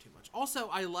complicate it too much. Also,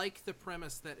 I like the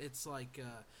premise that it's like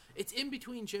it's in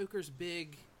between Joker's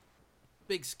big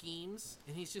schemes,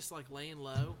 and he's just like laying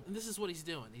low. And this is what he's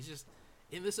doing. He's just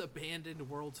in this abandoned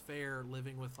World's Fair,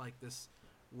 living with like this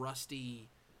rusty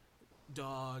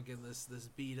dog and this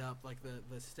beat up like the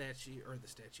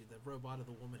robot of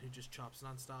the woman who just chops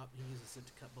nonstop. He uses it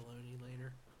to cut bologna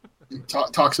later.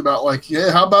 Talks about like,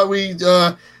 yeah, how about we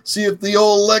see if the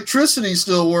old electricity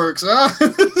still works, huh?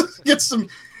 Get some,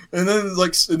 and then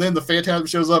the Phantasm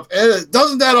shows up. And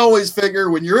doesn't that always figure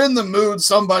when you're in the mood,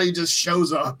 somebody just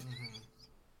shows up?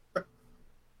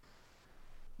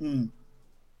 The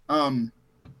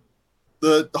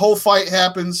whole fight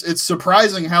happens. It's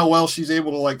surprising how well she's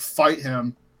able to like fight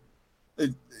him.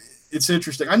 It's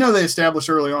interesting. I know they established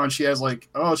early on she has like,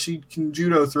 she can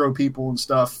judo throw people and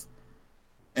stuff.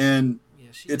 And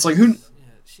it's like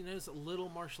she knows a little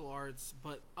martial arts,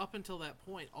 but up until that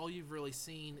point, all you've really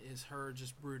seen is her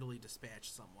just brutally dispatch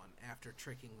someone after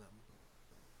tricking them.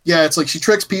 Yeah, it's like she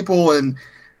tricks people and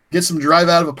gets them to drive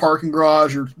out of a parking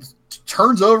garage or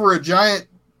turns over a giant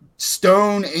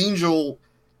stone angel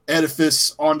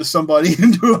edifice onto somebody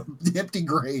into an empty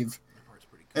grave. That part's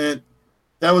pretty cool. And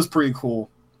that was pretty cool.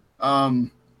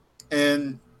 And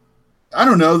I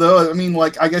don't know, though. I mean,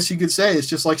 like, I guess you could say it's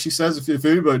just like she says, if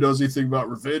anybody knows anything about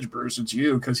revenge, Bruce, it's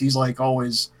you, because he's like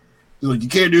he's like, you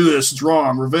can't do this, it's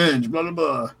wrong, revenge, blah, blah,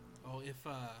 blah. Oh,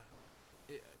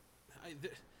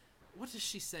 what does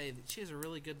she say? She has a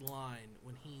really good line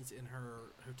when he's in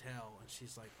her hotel, and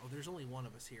she's like, "Oh, there's only one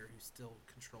of us here who's still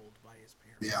controlled by his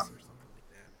parents," or something like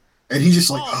that. And he's just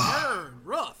like, burn,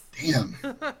 rough. Damn,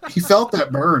 he felt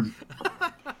that burn.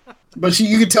 But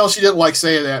you could tell she didn't like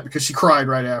saying that because she cried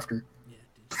right after.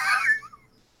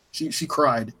 She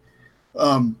cried.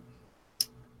 They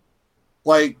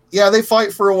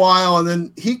fight for a while, and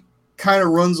then he kind of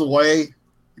runs away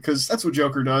because that's what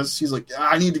Joker does. He's like,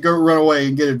 I need to go run away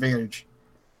and get advantage.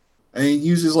 And he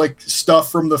uses like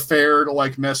stuff from the fair to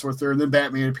like mess with her, and then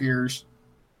Batman appears,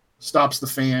 stops the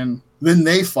fan. Then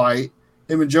they fight.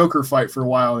 Him and Joker fight for a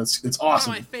while. It's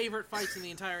awesome. One of my favorite fights in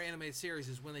the entire animated series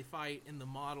is when they fight in the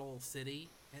model city,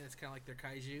 and it's kind of like they're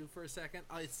kaiju for a second.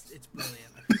 Oh, it's brilliant.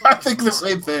 I think the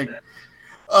same thing.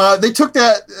 They took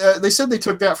that. They said they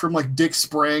took that from like Dick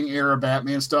Sprang era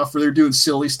Batman stuff, where they're doing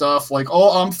silly stuff like,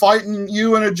 "Oh, I'm fighting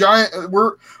you in a giant.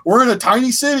 We're in a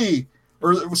tiny city,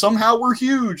 or somehow we're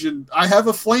huge, and I have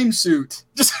a flame suit."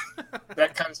 Just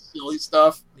that kind of silly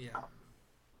stuff. Yeah.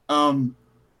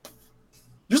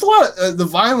 There's a lot of the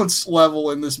violence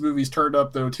level in this movie's turned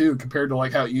up though too, compared to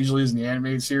like how it usually is in the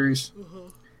animated series. Uh-huh.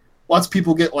 Lots of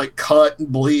people get like cut and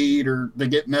bleed, or they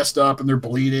get messed up and they're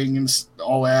bleeding and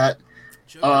all that.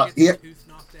 Joker gets a tooth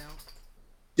knocked out.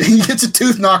 He gets a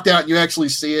tooth knocked out, and you actually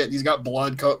see it. He's got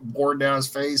blood pouring down his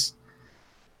face.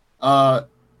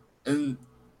 And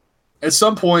at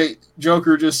some point,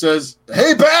 Joker just says,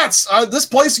 "Hey, Bats! This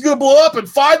place is gonna blow up in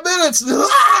 5 minutes!"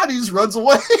 And he just runs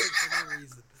away.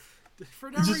 For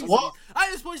no reason.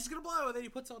 This place is gonna blow, and then he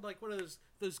puts on like one of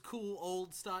those cool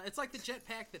old style. It's like the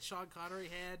jetpack that Sean Connery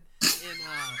had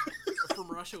in From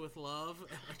Russia with Love.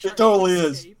 It totally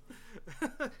is.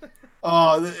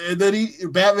 And then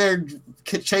Batman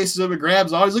chases him and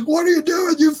grabs on. He's like, "What are you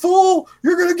doing, you fool?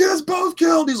 You're gonna get us both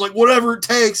killed." He's like, "Whatever it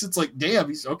takes." It's like, damn,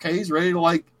 he's okay. He's ready to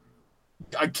like,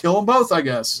 I kill them both, I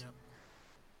guess.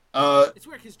 Yep. It's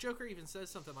weird because Joker even says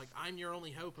something like, "I'm your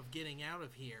only hope of getting out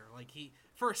of here." Like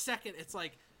for a second, it's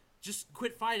like, just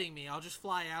quit fighting me. I'll just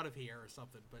fly out of here or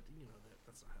something. But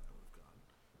that's not how that would have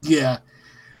gone. Yeah.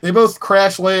 They both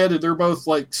crash land, and they're both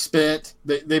like spent.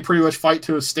 They pretty much fight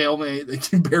to a stalemate. They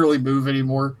can barely move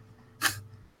anymore.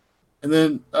 And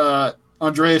then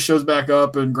Andreas shows back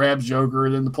up and grabs Joker,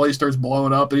 and then the place starts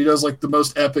blowing up, and he does like the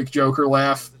most epic Joker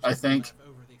laugh, I think.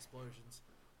 Over the explosions.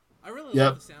 I really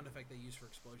love the sound effect they use for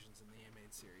explosions in the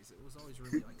animated series. It was always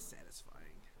really like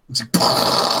satisfying. It's like,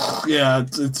 yeah,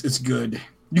 it's good.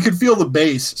 You can feel the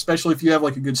bass, especially if you have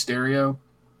like a good stereo.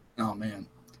 Oh man.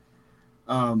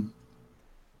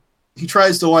 He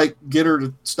tries to like get her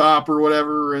to stop or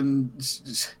whatever, and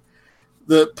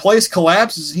the place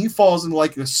collapses. He falls into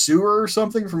like a sewer or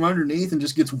something from underneath and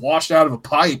just gets washed out of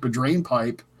a drain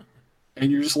pipe, and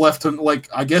you're just left to like,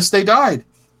 I guess they died.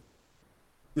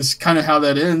 This is kind of how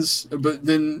that ends. But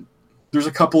then there's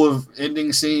a couple of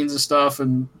ending scenes and stuff,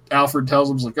 and Alfred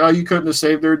tells him, like, oh, you couldn't have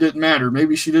saved her. It didn't matter.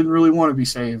 Maybe she didn't really want to be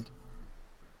saved.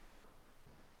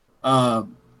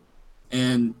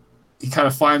 And he kind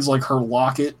of finds like her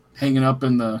locket hanging up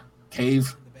in the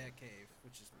cave. In the Bat Cave,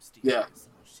 which is mysterious. Yeah.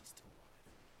 Oh, she's still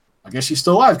alive. I guess she's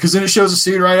still alive, because then it shows a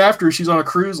scene right after she's on a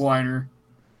cruise liner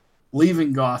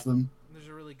leaving Gotham. There's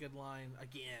a really good line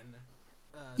again.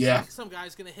 Yeah. Some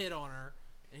guy's going to hit on her,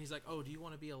 and he's like, oh, do you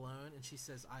want to be alone? And she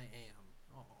says, I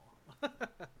am. Oh.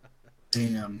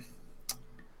 Damn.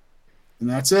 And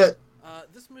that's it.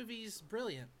 This movie's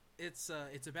brilliant. It's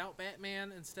about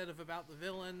Batman instead of about the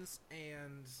villains,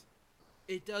 and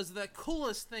it does the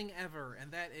coolest thing ever,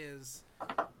 and that is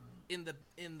in the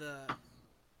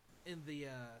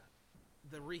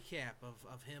recap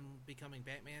of him becoming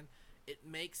Batman. It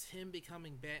makes him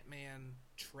becoming Batman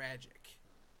tragic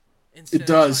instead of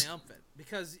triumphant,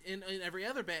 because in every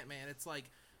other Batman, it's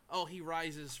like, oh, he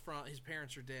rises from his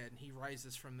parents are dead, and he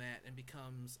rises from that and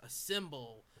becomes a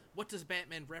symbol. What does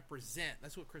Batman represent?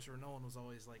 That's what Christopher Nolan was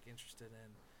always like interested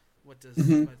in. What's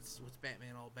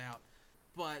Batman all about?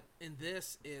 But in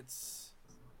this, it's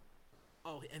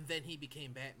and then he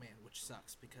became Batman, which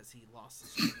sucks because he lost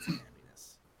his chance of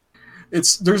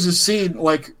happiness. There's a scene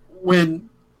like when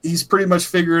he's pretty much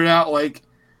figuring out, like,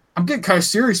 I'm getting kind of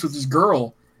serious with this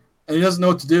girl, and he doesn't know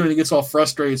what to do, and he gets all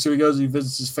frustrated. So he goes and he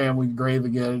visits his family grave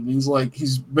again, and he's like,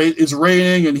 it's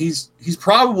raining, and he's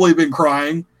probably been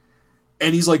crying.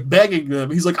 And he's like begging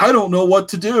them. He's like, I don't know what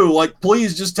to do. Like,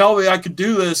 please just tell me I could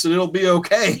do this and it'll be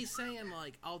okay. He's saying,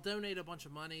 like, I'll donate a bunch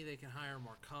of money. They can hire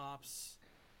more cops.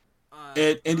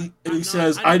 And he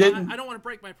says, I don't want to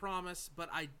break my promise, but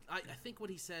I think what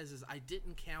he says is, I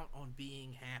didn't count on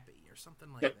being happy or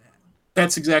something like that.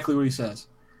 That's exactly what he says.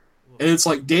 And it's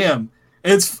like, damn.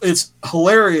 It's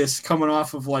hilarious coming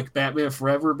off of like Batman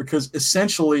Forever, because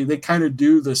essentially they kind of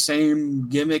do the same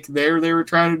gimmick they were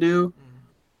trying to do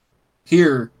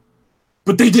here,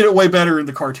 but they did it way better in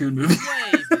the cartoon movie.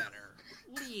 Way better.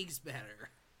 Leagues better.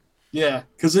 Yeah,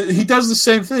 because he does the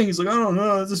same thing. He's like, I don't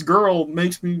know, this girl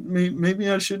makes me, maybe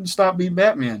I shouldn't stop being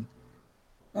Batman.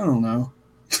 I don't know.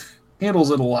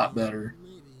 Handles it a lot better.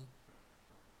 Maybe.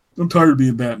 I'm tired of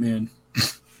being Batman.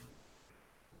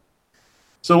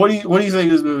 So what do you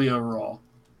think of this movie overall?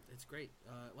 It's great.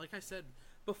 Like I said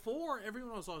before,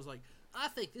 everyone was always like, I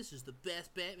think this is the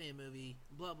best Batman movie,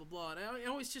 blah, blah, blah. And it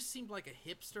always just seemed like a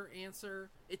hipster answer.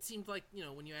 It seemed like,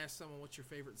 when you ask someone what's your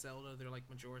favorite Zelda, they're like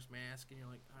Majora's Mask, and you're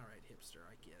like, all right, hipster,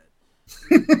 I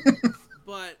get it.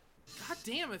 But,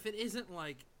 goddamn, if it isn't,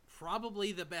 like,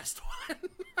 probably the best one.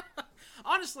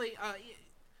 Honestly,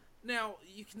 now,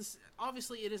 you can,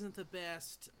 obviously it isn't the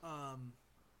best.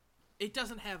 It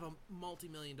doesn't have a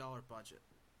multi-million-dollar budget,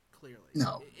 clearly.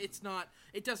 No. It's not,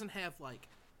 it doesn't have, like,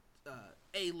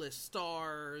 A-list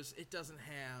stars. It doesn't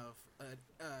have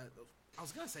I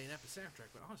was gonna say an epic soundtrack,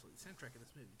 but honestly, the soundtrack of this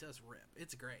movie does rip.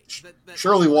 It's great. That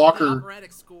Shirley Walker, the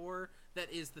operatic score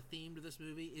that is the theme to this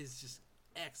movie is just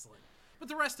excellent. But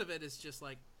the rest of it is just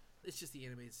like, it's just the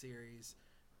animated series,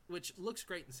 which looks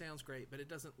great and sounds great, but it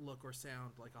doesn't look or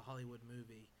sound like a Hollywood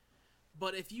movie.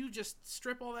 But if you just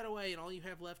strip all that away and all you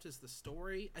have left is the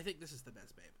story, I think this is the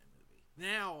best Batman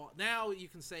movie. Now you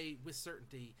can say with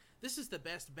certainty, this is the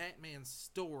best Batman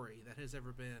story that has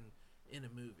ever been in a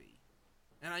movie.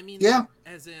 And I mean,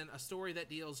 as in a story that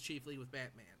deals chiefly with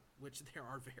Batman, which there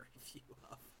are very few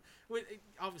of.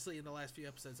 Obviously, in the last few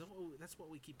episodes, that's what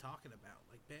we keep talking about.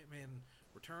 Like Batman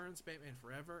Returns, Batman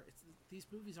Forever. These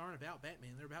movies aren't about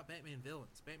Batman. They're about Batman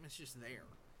villains. Batman's just there.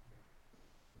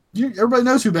 Everybody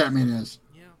knows who Batman is.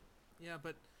 Yeah,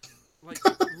 but like,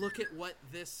 look at what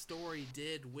this story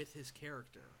did with his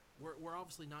character. We're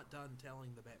obviously not done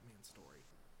telling the Batman story.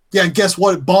 Yeah, and guess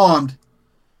what? It bombed.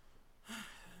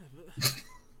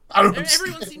 I don't know.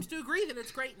 Everyone seems to agree that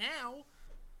it's great now.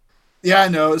 Yeah, I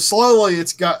know. Slowly,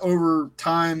 it's got, over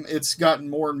time, it's gotten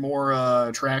more and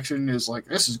more traction. Is like,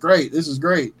 this is great. This is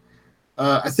great.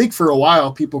 I think for a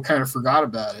while, people kind of forgot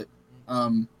about it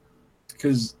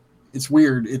because it's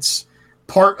weird. It's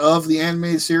part of the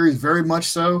animated series, very much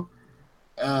so.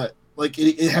 Like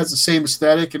it has the same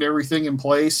aesthetic and everything in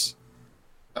place.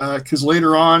 Because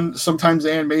later on, sometimes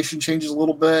the animation changes a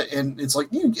little bit, and it's like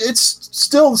it's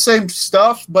still the same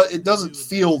stuff, but it doesn't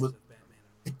feel the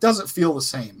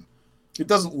same. It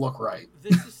doesn't look right.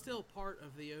 This is still part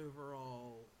of the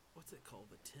overall, what's it called,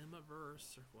 the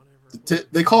Timiverse or whatever.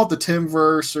 They call it the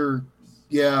Timverse, or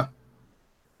yeah.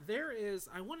 There is.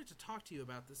 I wanted to talk to you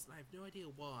about this, and I have no idea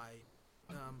why.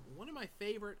 One of my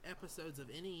favorite episodes of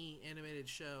any animated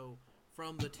show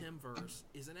from the Timverse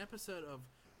is an episode of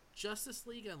Justice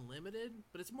League Unlimited,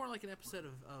 but it's more like an episode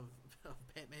of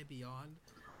Batman Beyond.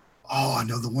 Oh, I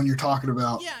know the one you're talking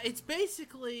about. Yeah, it's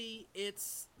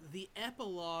the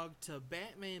epilogue to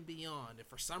Batman Beyond. And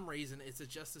for some reason, it's a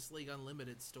Justice League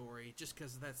Unlimited story, just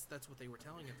because that's what they were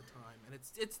telling at the time. And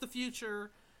it's the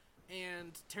future,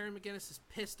 and Terry McGinnis is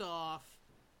pissed off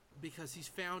because he's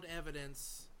found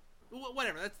evidence.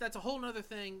 Whatever. That's a whole nother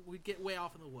thing. We'd get way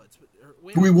off in the woods.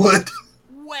 We would.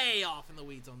 Way off in the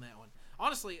weeds on that one.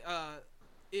 Honestly,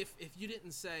 if you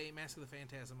didn't say Mask of the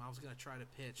Phantasm, I was going to try to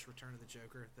pitch Return of the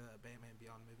Joker, the Batman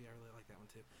Beyond movie. I really like that one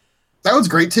too. That one's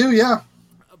great too, yeah.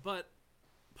 But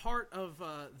part of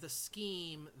the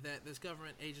scheme that this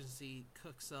government agency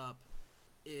cooks up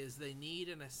is they need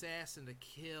an assassin to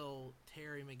kill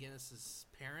Terry McGinnis's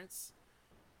parents.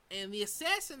 And the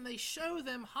assassin they show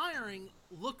them hiring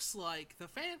looks like the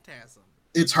Phantasm.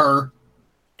 It's her.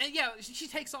 And yeah, she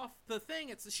takes off the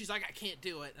thing. She's like, I can't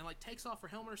do it, and like takes off her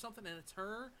helmet or something, and it's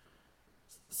her.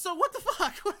 So what the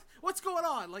fuck? What's going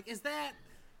on? Like,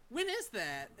 when is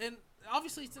that? And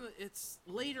obviously it's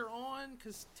later on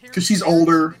because she's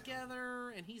older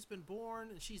together, and he's been born,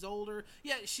 and she's older.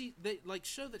 Yeah, they like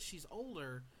show that she's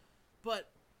older, but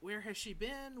where has she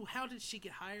been? How did she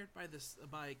get hired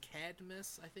by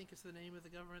Cadmus, I think is the name of the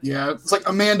government? Yeah, it's like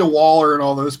Amanda Waller and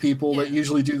all those people that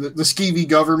usually do the skeevy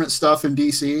government stuff in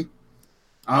DC.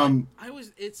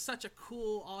 It's such a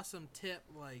cool, awesome tip.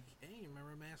 Like, hey, you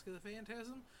remember Mask of the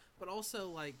Phantasm? But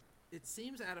also, like, it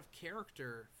seems out of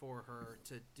character for her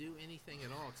to do anything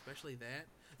at all, especially that.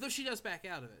 Though she does back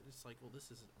out of it. It's like, well, this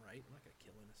isn't right. I'm not going to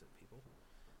kill innocent people.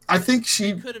 I think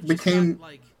she became got,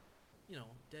 like,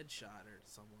 Deadshot or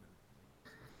someone.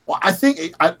 Well, I think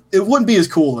it wouldn't be as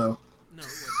cool though. No, it wouldn't.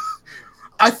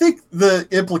 I think the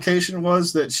implication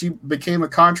was that she became a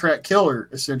contract killer,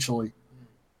 essentially.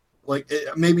 Like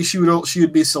maybe she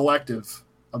would be selective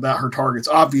about her targets,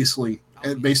 obviously,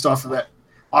 based off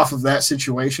of that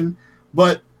situation.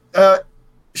 But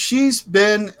she's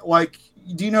been like,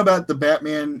 do you know about the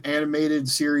Batman animated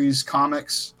series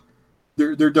comics?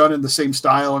 They're done in the same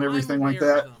style and everything like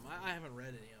that. I haven't read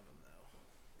any of them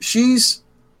though. She's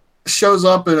shows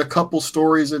up in a couple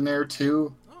stories in there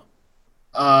too.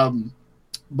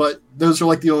 But those are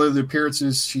like the only other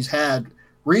appearances she's had.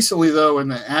 Recently though, in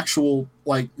the actual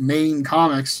like main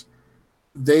comics,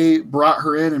 they brought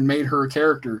her in and made her a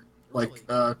character like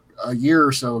a year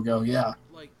or so ago. Yeah.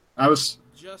 Like I was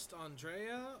just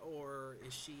Andrea, or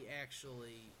is she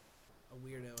actually a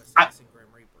weirdo assassin Grim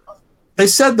Reaper? They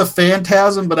said the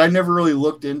Phantasm, but I never really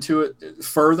looked into it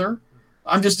further.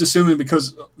 I'm just assuming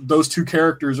because those two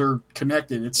characters are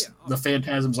connected. It's the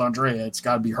Phantasm's Andrea. It's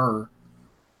got to be her.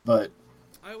 But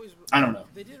I don't know.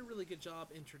 They did a really good job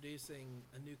introducing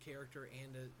a new character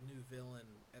and a new villain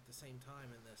at the same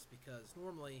time in this, because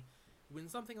normally when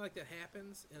something like that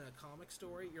happens in a comic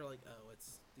story, you're like, oh,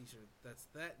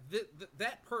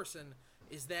 that person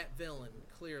is that villain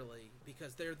clearly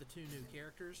because they're the two new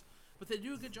characters. But they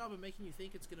do a good job of making you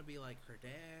think it's going to be like her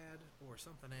dad or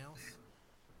something else.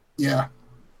 Yeah,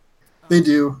 they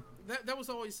do. That was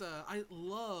always I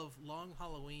love Long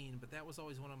Halloween, but that was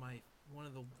always one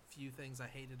of the few things I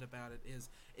hated about it is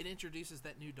it introduces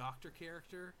that new Doctor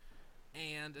character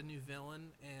and a new villain,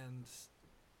 and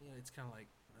it's kind of like,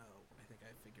 oh, I think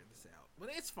I figured this out, but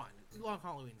it's fine. Long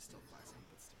Halloween is still classic,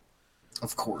 but still.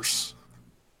 Of course.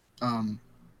 I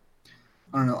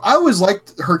don't know. I always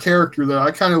liked her character though.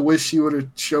 I kind of wish she would have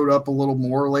showed up a little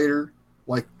more later,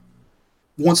 like.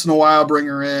 Once in a while, bring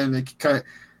her in. They could kind of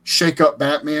shake up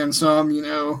Batman some,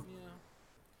 Yeah.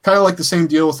 Kind of like the same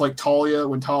deal with like Talia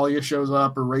when Talia shows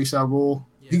up, or Ra's al Ghul.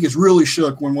 Yeah. He gets really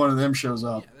shook when one of them shows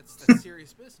up. Yeah, that's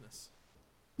serious business.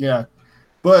 Yeah,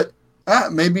 but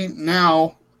maybe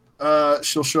now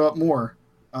she'll show up more.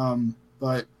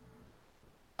 But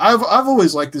I've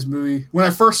always liked this movie. When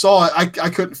I first saw it, I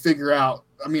couldn't figure out.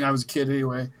 I mean, I was a kid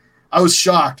anyway. I was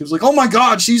shocked. It was like, oh my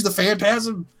god, she's the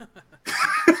Phantasm.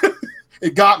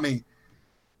 It got me.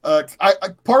 Part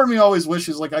of me always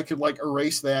wishes like I could like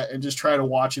erase that and just try to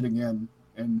watch it again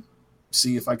and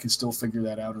see if I can still figure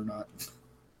that out or not.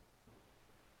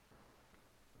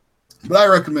 But I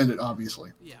recommend it,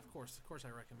 obviously. Yeah, of course I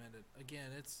recommend it.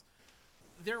 Again,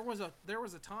 there was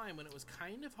a time when it was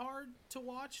kind of hard to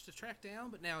watch, to track down,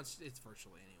 but now it's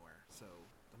virtually anywhere. So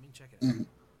I mean, check it out.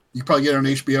 You probably get it on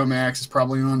HBO Max. It's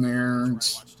probably on there. I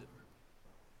watched it.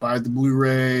 buy the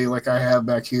Blu-ray like I have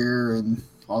back here and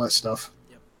all that stuff.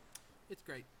 Yep, it's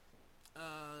great.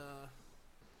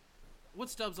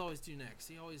 What's Stubbs always do next?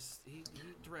 He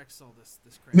directs all this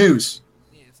crap. News.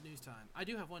 Yeah, it's news time. I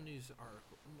do have one news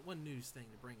thing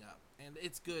to bring up, and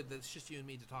it's good that it's just you and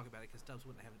me to talk about it because Stubbs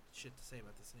wouldn't have shit to say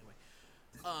about this anyway.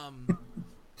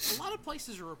 A lot of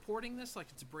places are reporting this like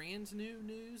it's brand new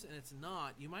news, and it's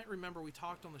not. You might remember we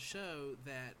talked on the show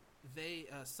that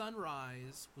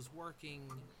Sunrise was working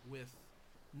with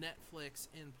Netflix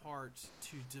in part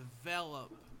to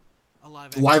develop a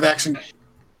live action.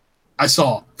 I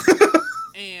saw.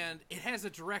 And it has a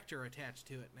director attached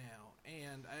to it now,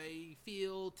 and I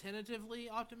feel tentatively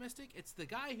optimistic. It's the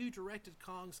guy who directed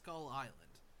Kong Skull Island,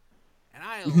 and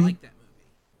I like that movie.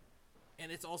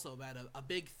 And it's also about a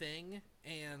big thing,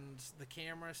 and the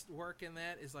camera work in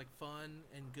that is like fun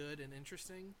and good and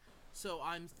interesting. So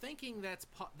I'm thinking that's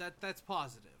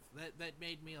positive. That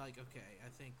made me like, okay, I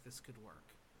think this could work.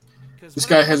 Because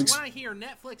when I hear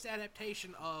Netflix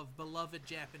adaptation of beloved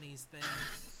Japanese thing,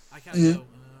 I kind of go, all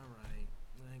right,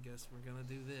 I guess we're gonna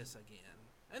do this again.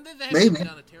 And then they haven't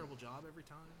done a terrible job every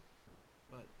time.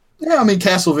 But yeah, I mean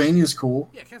Castlevania is cool.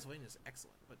 Yeah, Castlevania is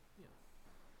excellent, but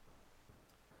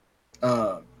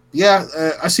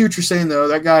I see what you're saying though.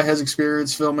 That guy has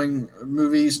experience filming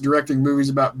movies, directing movies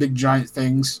about big giant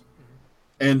things,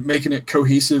 and making it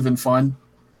cohesive and fun.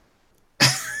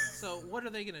 So what are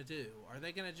they gonna do? Are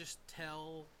they gonna just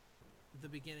tell the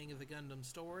beginning of the Gundam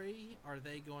story? Are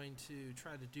they going to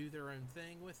try to do their own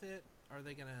thing with it? Are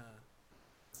they gonna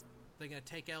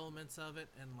take elements of it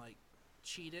and like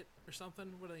cheat it or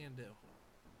something? What are they gonna do?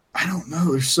 I don't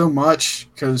know. There's so much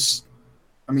because,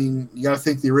 I mean, you got to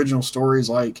think the original story is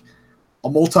like a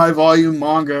multi-volume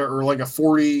manga or like a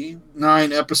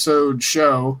 49 episode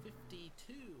show.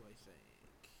 52, I think.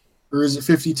 Or is it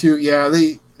 52? Yeah,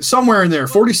 they somewhere in there,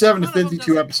 47 to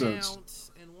 52 episodes.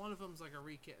 Count, and one of them's like a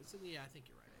recap. So, yeah, I think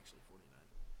you're right. Actually,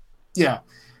 49.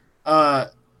 Yeah.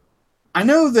 I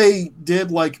know they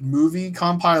did like movie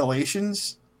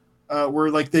compilations where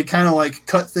like they kind of like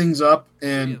cut things up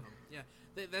and.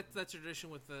 That's tradition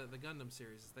with the Gundam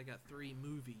series. They got 3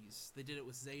 movies. They did it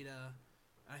with Zeta.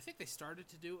 I think they started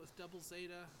to do it with Double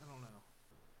Zeta. I don't know.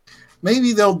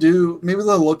 Maybe they'll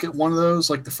look at one of those,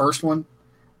 like the first one,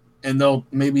 and they'll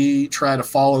maybe try to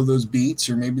follow those beats,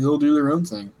 or maybe they'll do their own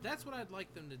thing. That's what I'd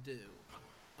like them to do.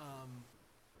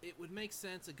 It would make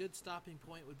sense. A good stopping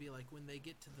point would be like when they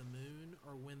get to the moon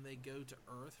or when they go to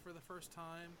Earth for the first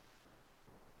time.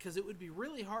 Because it would be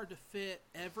really hard to fit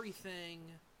everything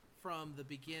from the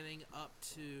beginning up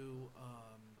to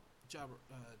Jaburo,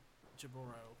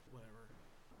 whatever.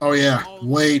 Oh yeah,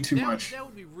 way too much. That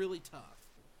would be really tough.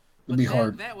 It'd be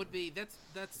hard. That would be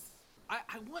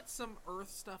I want some Earth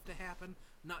stuff to happen,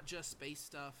 not just space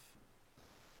stuff.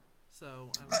 So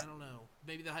I don't know.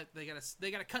 Maybe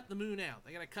they gotta cut the moon out.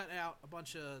 They gotta cut out a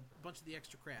bunch of the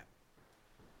extra crap.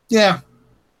 Yeah.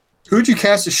 Who would you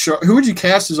cast as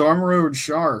Amuro or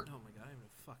Char? Oh my god, I have no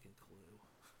fucking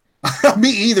clue. Me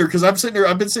either, because I've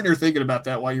been sitting here thinking about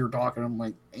that while you were talking. I'm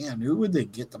like, man, who would they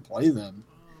get to play them?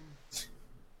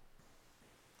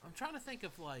 I'm trying to think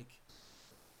of like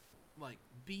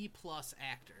B+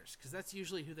 actors, because that's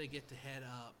usually who they get to head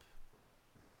up.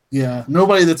 Yeah,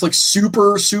 nobody that's like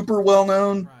super, super well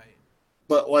known. Right.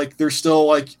 But like they're still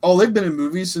like, oh, they've been in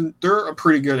movies and they're a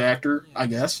pretty good actor, I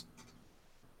guess.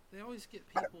 They always get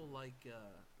people like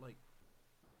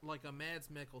a Mads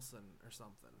Mikkelsen or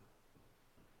something.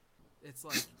 It's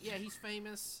like, yeah, he's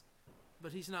famous,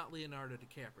 but he's not Leonardo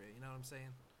DiCaprio. You know what I'm saying?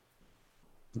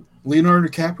 Leonardo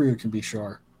DiCaprio can be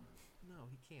Char. No,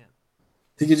 he can't.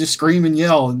 He could just scream and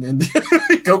yell and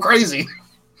go crazy.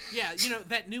 Yeah, you know,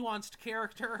 that nuanced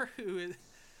character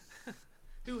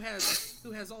who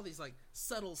has all these like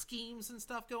subtle schemes and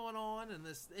stuff going on and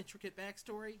this intricate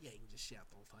backstory. Yeah, you can just shout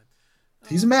the whole time.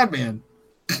 He's a madman.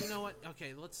 You know what?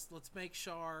 Okay, let's make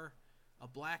Char a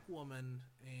black woman,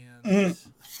 and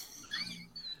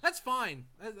that's fine.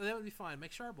 That would be fine.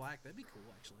 Make Char black. That'd be cool.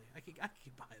 Actually, I could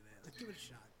buy that. Give it a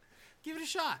shot. Give it a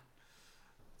shot.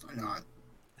 Why not?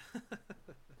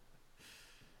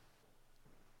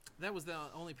 That was the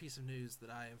only piece of news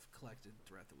that I have collected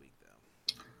throughout the week,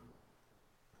 though.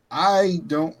 I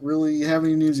don't really have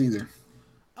any news either.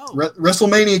 Oh,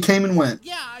 WrestleMania came and went.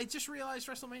 Yeah, I just realized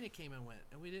WrestleMania came and went,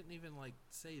 and we didn't even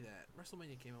say that.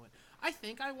 WrestleMania came and went. I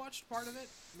think I watched part of it.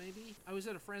 Maybe I was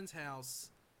at a friend's house,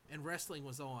 and wrestling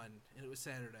was on, and it was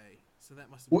Saturday, so that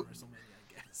must have been WrestleMania,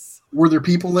 I guess. Were there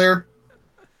people there?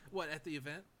 What, at the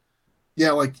event?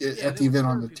 Yeah, at the event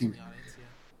on the TV.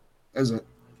 Yeah. Is it? Okay.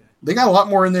 They got a lot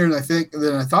more in there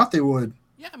than I thought they would.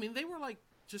 Yeah, I mean they were like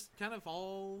just kind of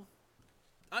all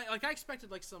I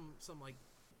expected like some like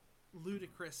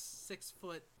ludicrous 6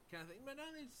 foot kind of thing, but no,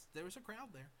 there was a crowd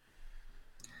there.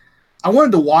 I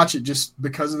wanted to watch it just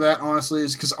because of that, honestly,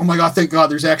 is because, oh my God, thank God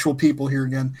there's actual people here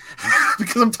again.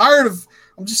 Because I'm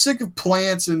just sick of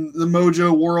Plants and the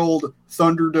Mojo World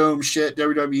Thunderdome shit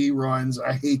WWE runs.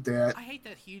 I hate that. I hate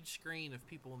that huge screen of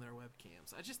people in their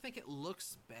webcams. I just think it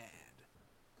looks bad.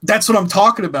 That's what I'm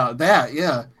talking about. That,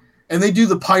 yeah. And they do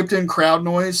the piped in crowd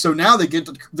noise, so now they get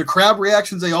the crowd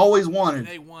reactions they always wanted.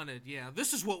 Yeah.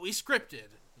 This is what we scripted.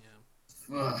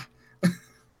 Yeah.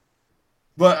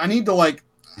 But I need to, like,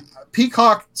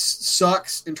 Peacock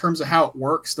sucks in terms of how it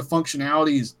works. The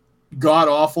functionality is god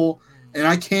awful, and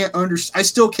I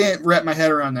still can't wrap my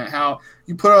head around that. How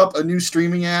you put up a new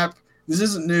streaming app. This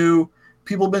isn't new.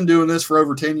 People have been doing this for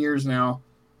over 10 years now.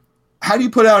 How do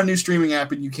you put out a new streaming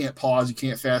app and you can't pause, you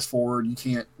can't fast forward, you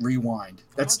can't rewind?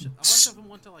 A bunch of them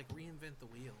want to like reinvent the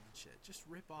wheel and shit. Just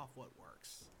rip off what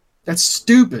works. That's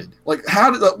stupid. Like,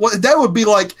 how did that would be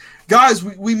like, guys,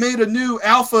 we made a new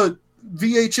alpha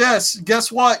VHS.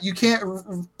 Guess what? You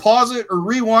can't pause it or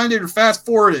rewind it or fast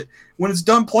forward it. When it's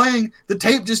done playing, the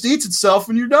tape just eats itself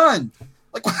and you're done.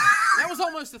 Like, that was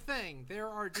almost a thing. There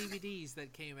are DVDs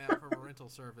that came out from a rental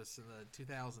service in the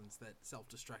 2000s that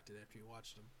self-destructed after you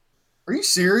watched them. Are you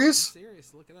serious? I'm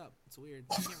serious. Look it up. It's weird.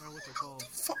 I can't remember what they're called.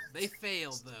 They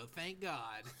failed, though. Thank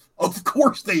God. Of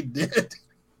course they did.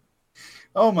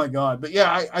 Oh, my God. But,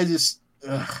 yeah, I just...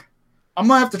 I'm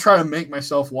going to have to try to make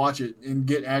myself watch it and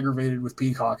get aggravated with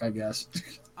Peacock, I guess.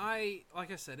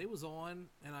 Like I said, it was on,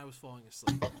 and I was falling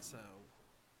asleep, so...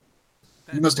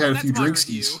 You must have had a few drink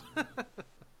skis.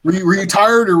 Were you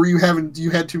tired, or you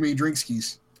had too many drink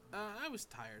skis? I was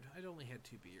tired. I'd only had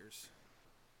 2 beers.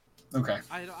 Okay.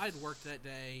 I'd worked that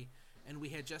day, and we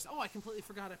had just... Oh, I completely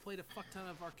forgot I played a fuck ton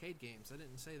of arcade games. I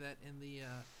didn't say that in the...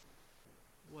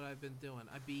 what I've been doing.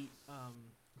 I beat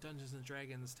Dungeons &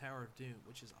 Dragons Tower of Doom,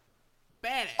 which is a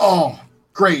badass. Oh,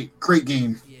 great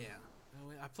game. Yeah.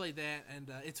 I played that,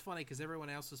 and it's funny because everyone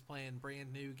else was playing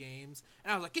brand new games,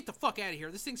 and I was like, get the fuck out of here.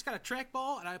 This thing's got a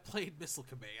trackball, and I played Missile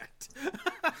Command.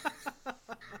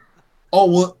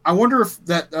 Oh, well, I wonder if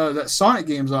that Sonic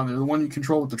game's on there, the one you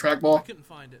control with the trackball. I couldn't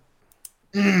find it.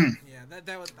 Yeah,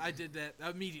 I did that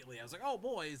immediately. I was like, oh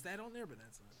boy, is that on there? But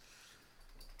that's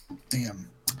not. Damn.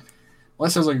 Well,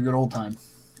 that sounds like a good old time.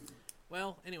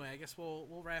 Well, anyway, I guess we'll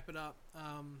wrap it up.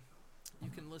 You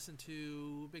can listen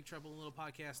to Big Trouble in Little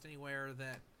Podcast anywhere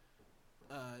that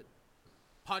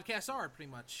podcasts are, pretty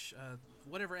much.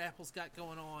 Whatever Apple's got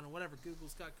going on, or whatever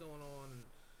Google's got going on,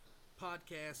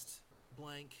 podcast,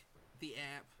 blank, the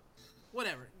app,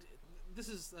 whatever. This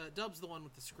is Dub's the one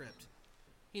with the script.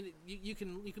 You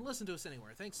can listen to us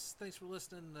anywhere. Thanks for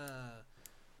listening.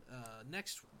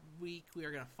 Next week we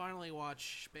are going to finally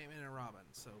watch Batman and Robin,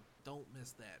 so don't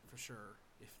miss that for sure.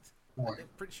 I'm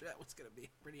pretty sure that was going to be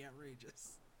pretty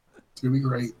outrageous. It's going to be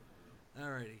great.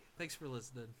 Alrighty. Thanks for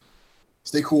listening.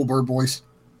 Stay cool, bird boys.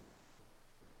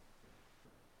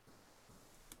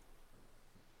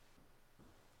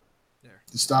 There.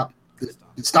 Stop.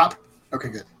 Stop. Okay,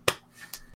 good.